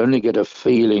 You only get a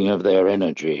feeling of their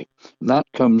energy. And that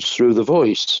comes through the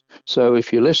voice. So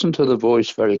if you listen to the voice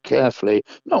very carefully,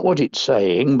 not what it's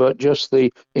saying, but just the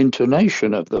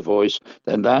intonation of the voice,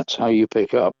 then that's how you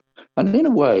pick up. And in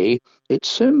a way, it's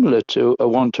similar to a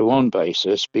one-to-one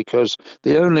basis because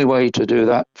the only way to do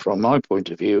that, from my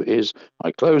point of view, is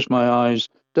I close my eyes,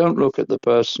 don't look at the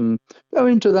person, go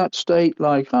into that state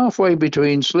like halfway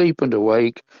between sleep and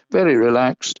awake, very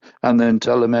relaxed, and then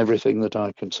tell them everything that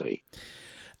I can see.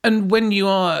 And when you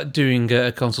are doing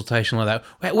a consultation like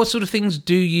that, what sort of things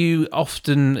do you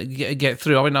often get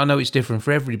through? I mean, I know it's different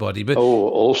for everybody, but... Oh,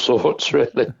 all sorts,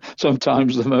 really.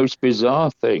 Sometimes the most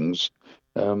bizarre things.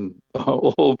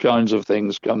 All kinds of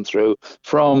things come through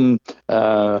from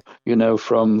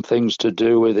things to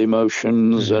do with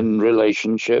emotions and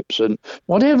relationships and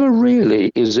whatever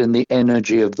really is in the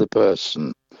energy of the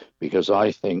person, because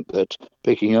I think that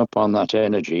picking up on that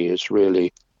energy is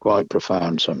really quite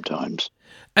profound sometimes.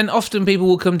 And often people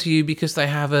will come to you because they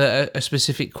have a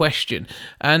specific question.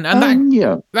 And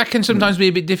that can sometimes be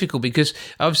a bit difficult because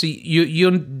obviously you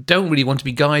don't really want to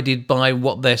be guided by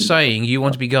what they're saying. You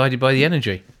want to be guided by the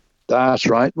energy. That's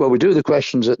right. Well, we do the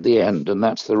questions at the end, and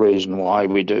that's the reason why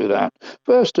we do that.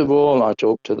 First of all, I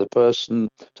talk to the person,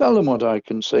 tell them what I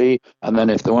can see, and then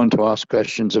if they want to ask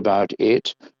questions about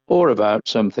it or about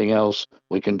something else,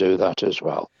 we can do that as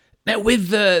well. Now, with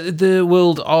the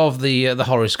world of the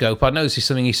horoscope, I know this is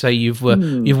something you say you've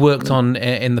worked on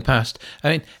in the past. I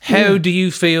mean, how do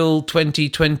you feel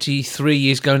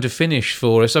 2023 is going to finish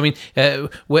for us? I mean,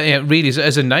 really,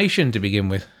 as a nation to begin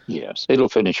with. Yes, it'll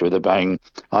finish with a bang.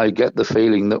 I get the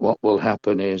feeling that what will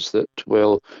happen is that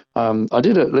I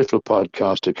did a little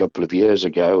podcast a couple of years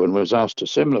ago and was asked a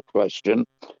similar question.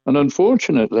 And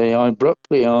unfortunately, I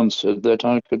abruptly answered that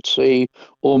I could see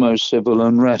almost civil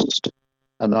unrest.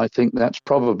 And I think that's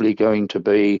probably going to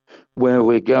be where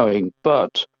we're going.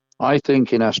 But I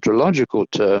think in astrological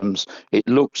terms, it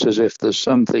looks as if there's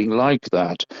something like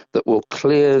that will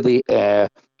clear the air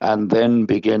and then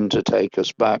begin to take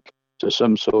us back to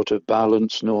some sort of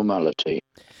balanced normality.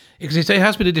 Because it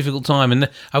has been a difficult time, and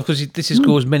of course this has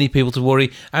caused many people to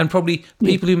worry, and probably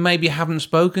people who maybe haven't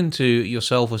spoken to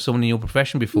yourself or someone in your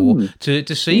profession before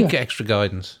to seek extra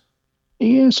guidance.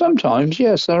 Yeah, sometimes,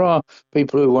 yes, there are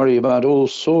people who worry about all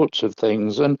sorts of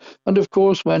things. And of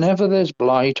course, whenever there's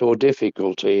blight or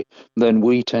difficulty, then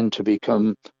we tend to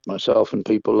become, myself and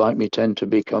people like me, tend to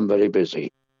become very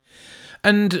busy.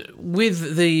 And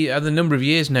with the number of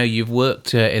years now you've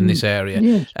worked in this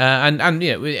area, and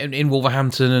in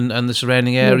Wolverhampton and the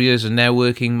surrounding areas, and now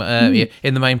working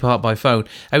in the main part by phone,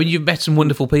 I mean, you've met some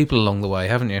wonderful people along the way,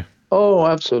 haven't you? Oh,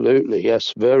 absolutely,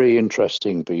 yes. Very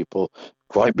interesting people.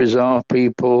 Quite bizarre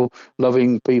people,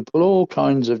 loving people, all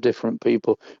kinds of different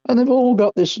people. And they've all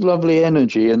got this lovely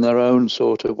energy in their own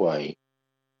sort of way.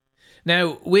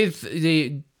 Now, with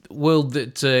the world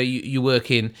that you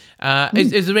work in,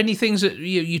 is there any things that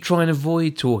you try and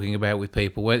avoid talking about with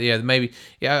people? Where,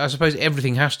 I suppose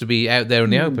everything has to be out there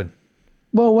in the open.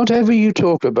 Well, whatever you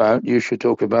talk about, you should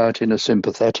talk about in a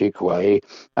sympathetic way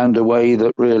and a way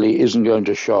that really isn't going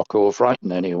to shock or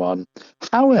frighten anyone.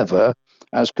 However,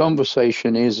 as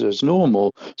conversation is as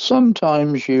normal,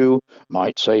 sometimes you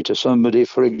might say to somebody,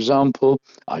 for example,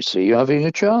 I see you having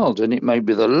a child, and it may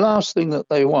be the last thing that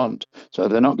they want. So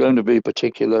they're not going to be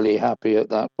particularly happy at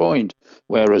that point,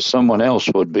 whereas someone else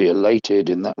would be elated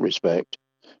in that respect.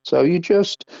 So you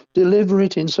just deliver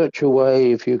it in such a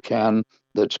way, if you can,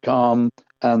 that's calm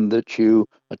and that you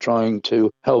are trying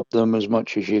to help them as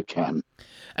much as you can.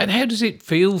 And how does it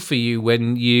feel for you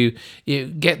when you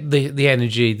get the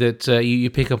energy that you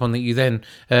pick up on that you then,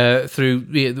 through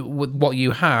what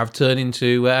you have, turn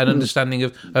into an understanding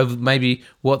of maybe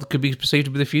what could be perceived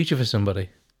to be the future for somebody?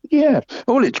 Yeah,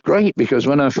 well, it's great because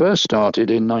when I first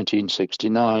started in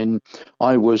 1969,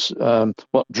 I was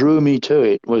what drew me to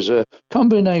it was a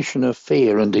combination of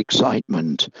fear and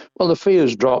excitement. Well, the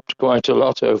fear's dropped quite a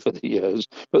lot over the years,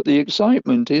 but the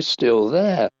excitement is still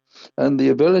there. And the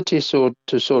ability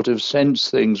to sort of sense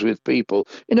things with people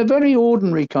in a very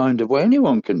ordinary kind of way.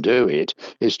 Anyone can do it.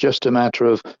 It's just a matter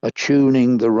of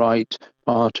attuning the right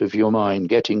part of your mind,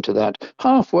 getting to that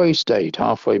halfway state,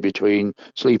 halfway between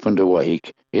sleep and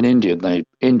awake. In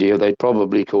India, they'd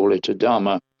probably call it a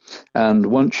dharma. And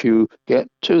once you get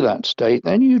to that state,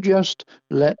 then you just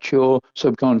let your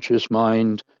subconscious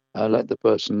mind let the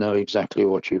person know exactly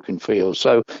what you can feel.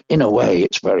 So in a way,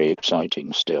 it's very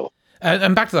exciting still.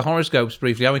 And back to the horoscopes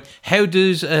briefly. I mean, how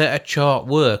does a chart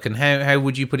work, and how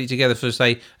would you put it together for,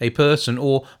 say, a person,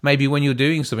 or maybe when you're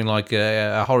doing something like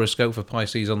a horoscope for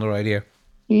Pisces on the radio?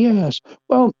 Yes.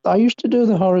 Well, I used to do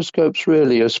the horoscopes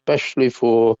really, especially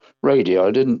for radio.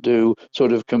 I didn't do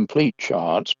sort of complete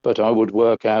charts, but I would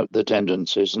work out the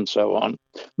tendencies and so on.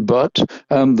 But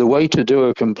the way to do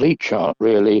a complete chart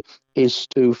really is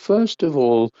to first of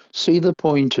all see the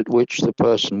point at which the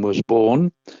person was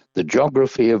born, the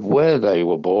geography of where they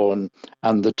were born,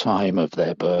 and the time of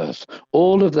their birth.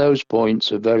 All of those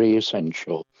points are very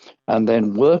essential. And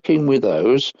then working with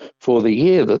those for the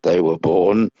year that they were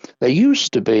born. There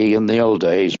used to be in the old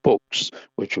days books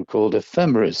which were called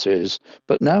ephemerises,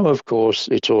 but now, of course,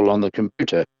 it's all on the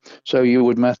computer. So you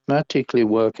would mathematically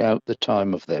work out the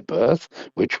time of their birth,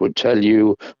 which would tell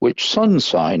you which sun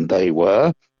sign they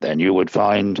were. Then you would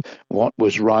find what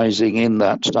was rising in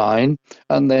that sign,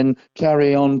 and then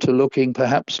carry on to looking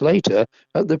perhaps later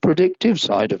at the predictive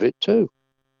side of it too.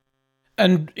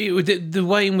 And the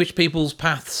way in which people's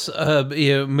paths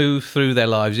move through their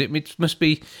lives, it must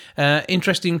be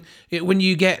interesting when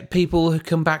you get people who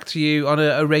come back to you on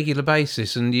a regular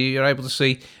basis, and you're able to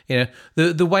see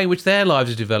the way in which their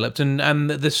lives are developed and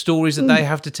the stories that they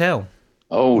have to tell.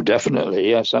 Oh, definitely.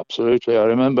 Yes, absolutely. I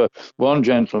remember one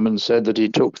gentleman said that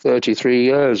it took 33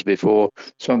 years before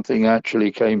something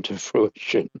actually came to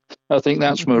fruition. I think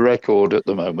that's my record at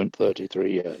the moment,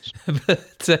 33 years.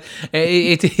 But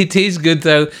it is good,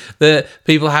 though, that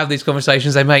people have these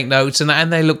conversations, they make notes,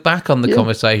 and they look back on the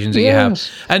conversations that you have.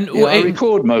 And I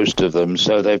record most of them,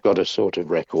 so they've got a sort of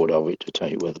record of it to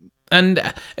take with them. And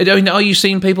I mean, are you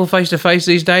seeing people face to face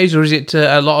these days, or is it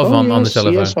a lot of on the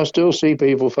telephone? Yes, I still see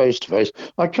people face to face.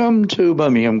 I come to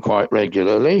Birmingham quite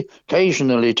regularly,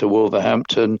 occasionally to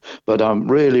Wolverhampton, but I'm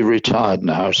really retired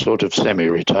now, sort of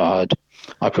semi-retired.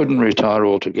 I couldn't retire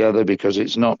altogether because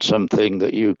it's not something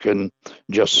that you can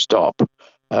just stop.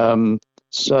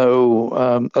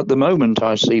 So at the moment,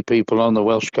 I see people on the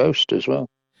Welsh coast as well.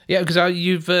 Yeah, because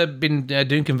you've been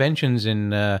doing conventions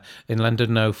in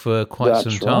London now for quite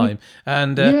some time,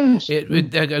 and yes.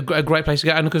 A great place to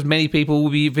go. And because many people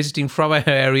will be visiting from our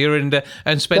area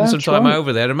and spend some time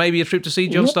over there, and maybe a trip to see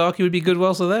John Starkey would be good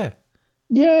whilst they're there.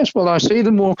 Yes, well, I see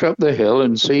them walk up the hill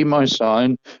and see my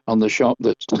sign on the shop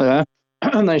that's there,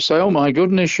 and they say, "Oh my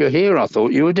goodness, you're here! I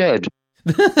thought you were dead."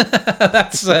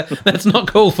 That's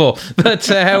not called for, but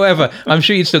however, I'm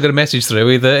sure you'd still get a message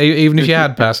through, even if you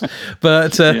had passed.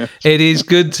 But it is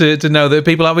good to know that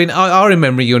people. I mean, I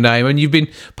remember your name, and you've been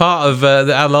part of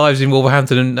our lives in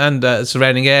Wolverhampton and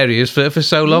surrounding areas for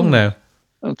so long now.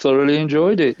 I thoroughly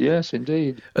enjoyed it. Yes,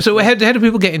 indeed. So, how do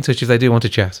people get in touch if they do want to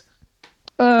chat?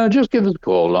 Just give us a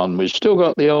call on. We've still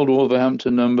got the old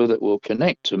Wolverhampton number that will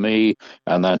connect to me,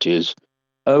 and that is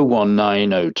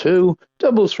 01902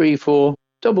 334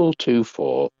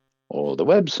 224, or the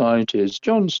website is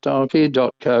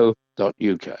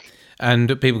johnstarkey.co.uk.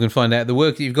 And people can find out the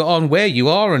work that you've got on, where you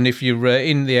are, and if you're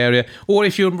in the area, or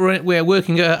if you're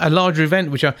working a larger event,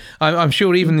 which I'm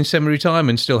sure even in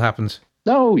semi-retirement still happens.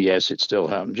 Oh, yes, it still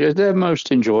happens. Yeah, they're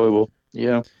most enjoyable,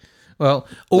 yeah. Well,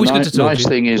 always good to talk to Nice you.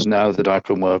 thing is now that I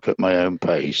can work at my own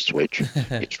pace, which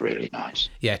it's really nice.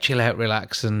 Yeah, chill out,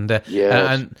 relax, and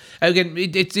Yes. and again,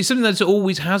 it's something that's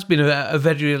always has been a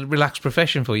very relaxed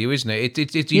profession for you, isn't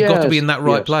it? You've got to be in that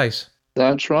right place.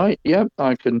 That's right. Yep,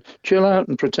 I can chill out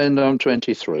and pretend I'm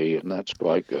 23, and that's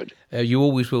quite good. You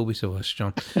always will be to us,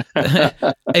 John.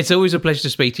 It's always a pleasure to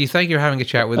speak to you. Thank you for having a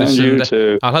chat with us. And you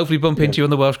too. I'll hopefully bump into you on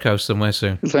the Welsh coast somewhere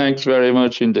soon. Thanks very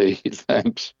much indeed.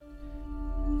 Thanks.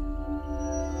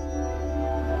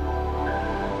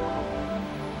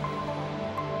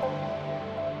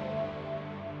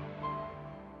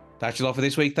 That's a lot for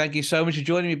this week. Thank you so much for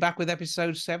joining me. Back with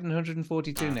episode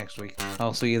 742 next week.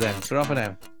 I'll see you then. Ta-ra for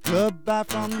now. Goodbye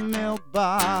from the milk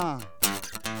bar.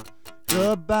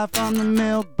 Goodbye from the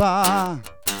milk bar.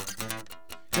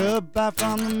 Goodbye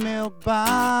from the milk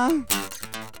bar.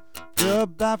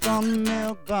 Goodbye from the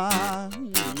milk bar.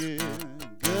 Yeah.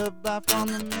 Goodbye from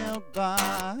the milk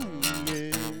bar.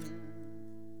 Yeah.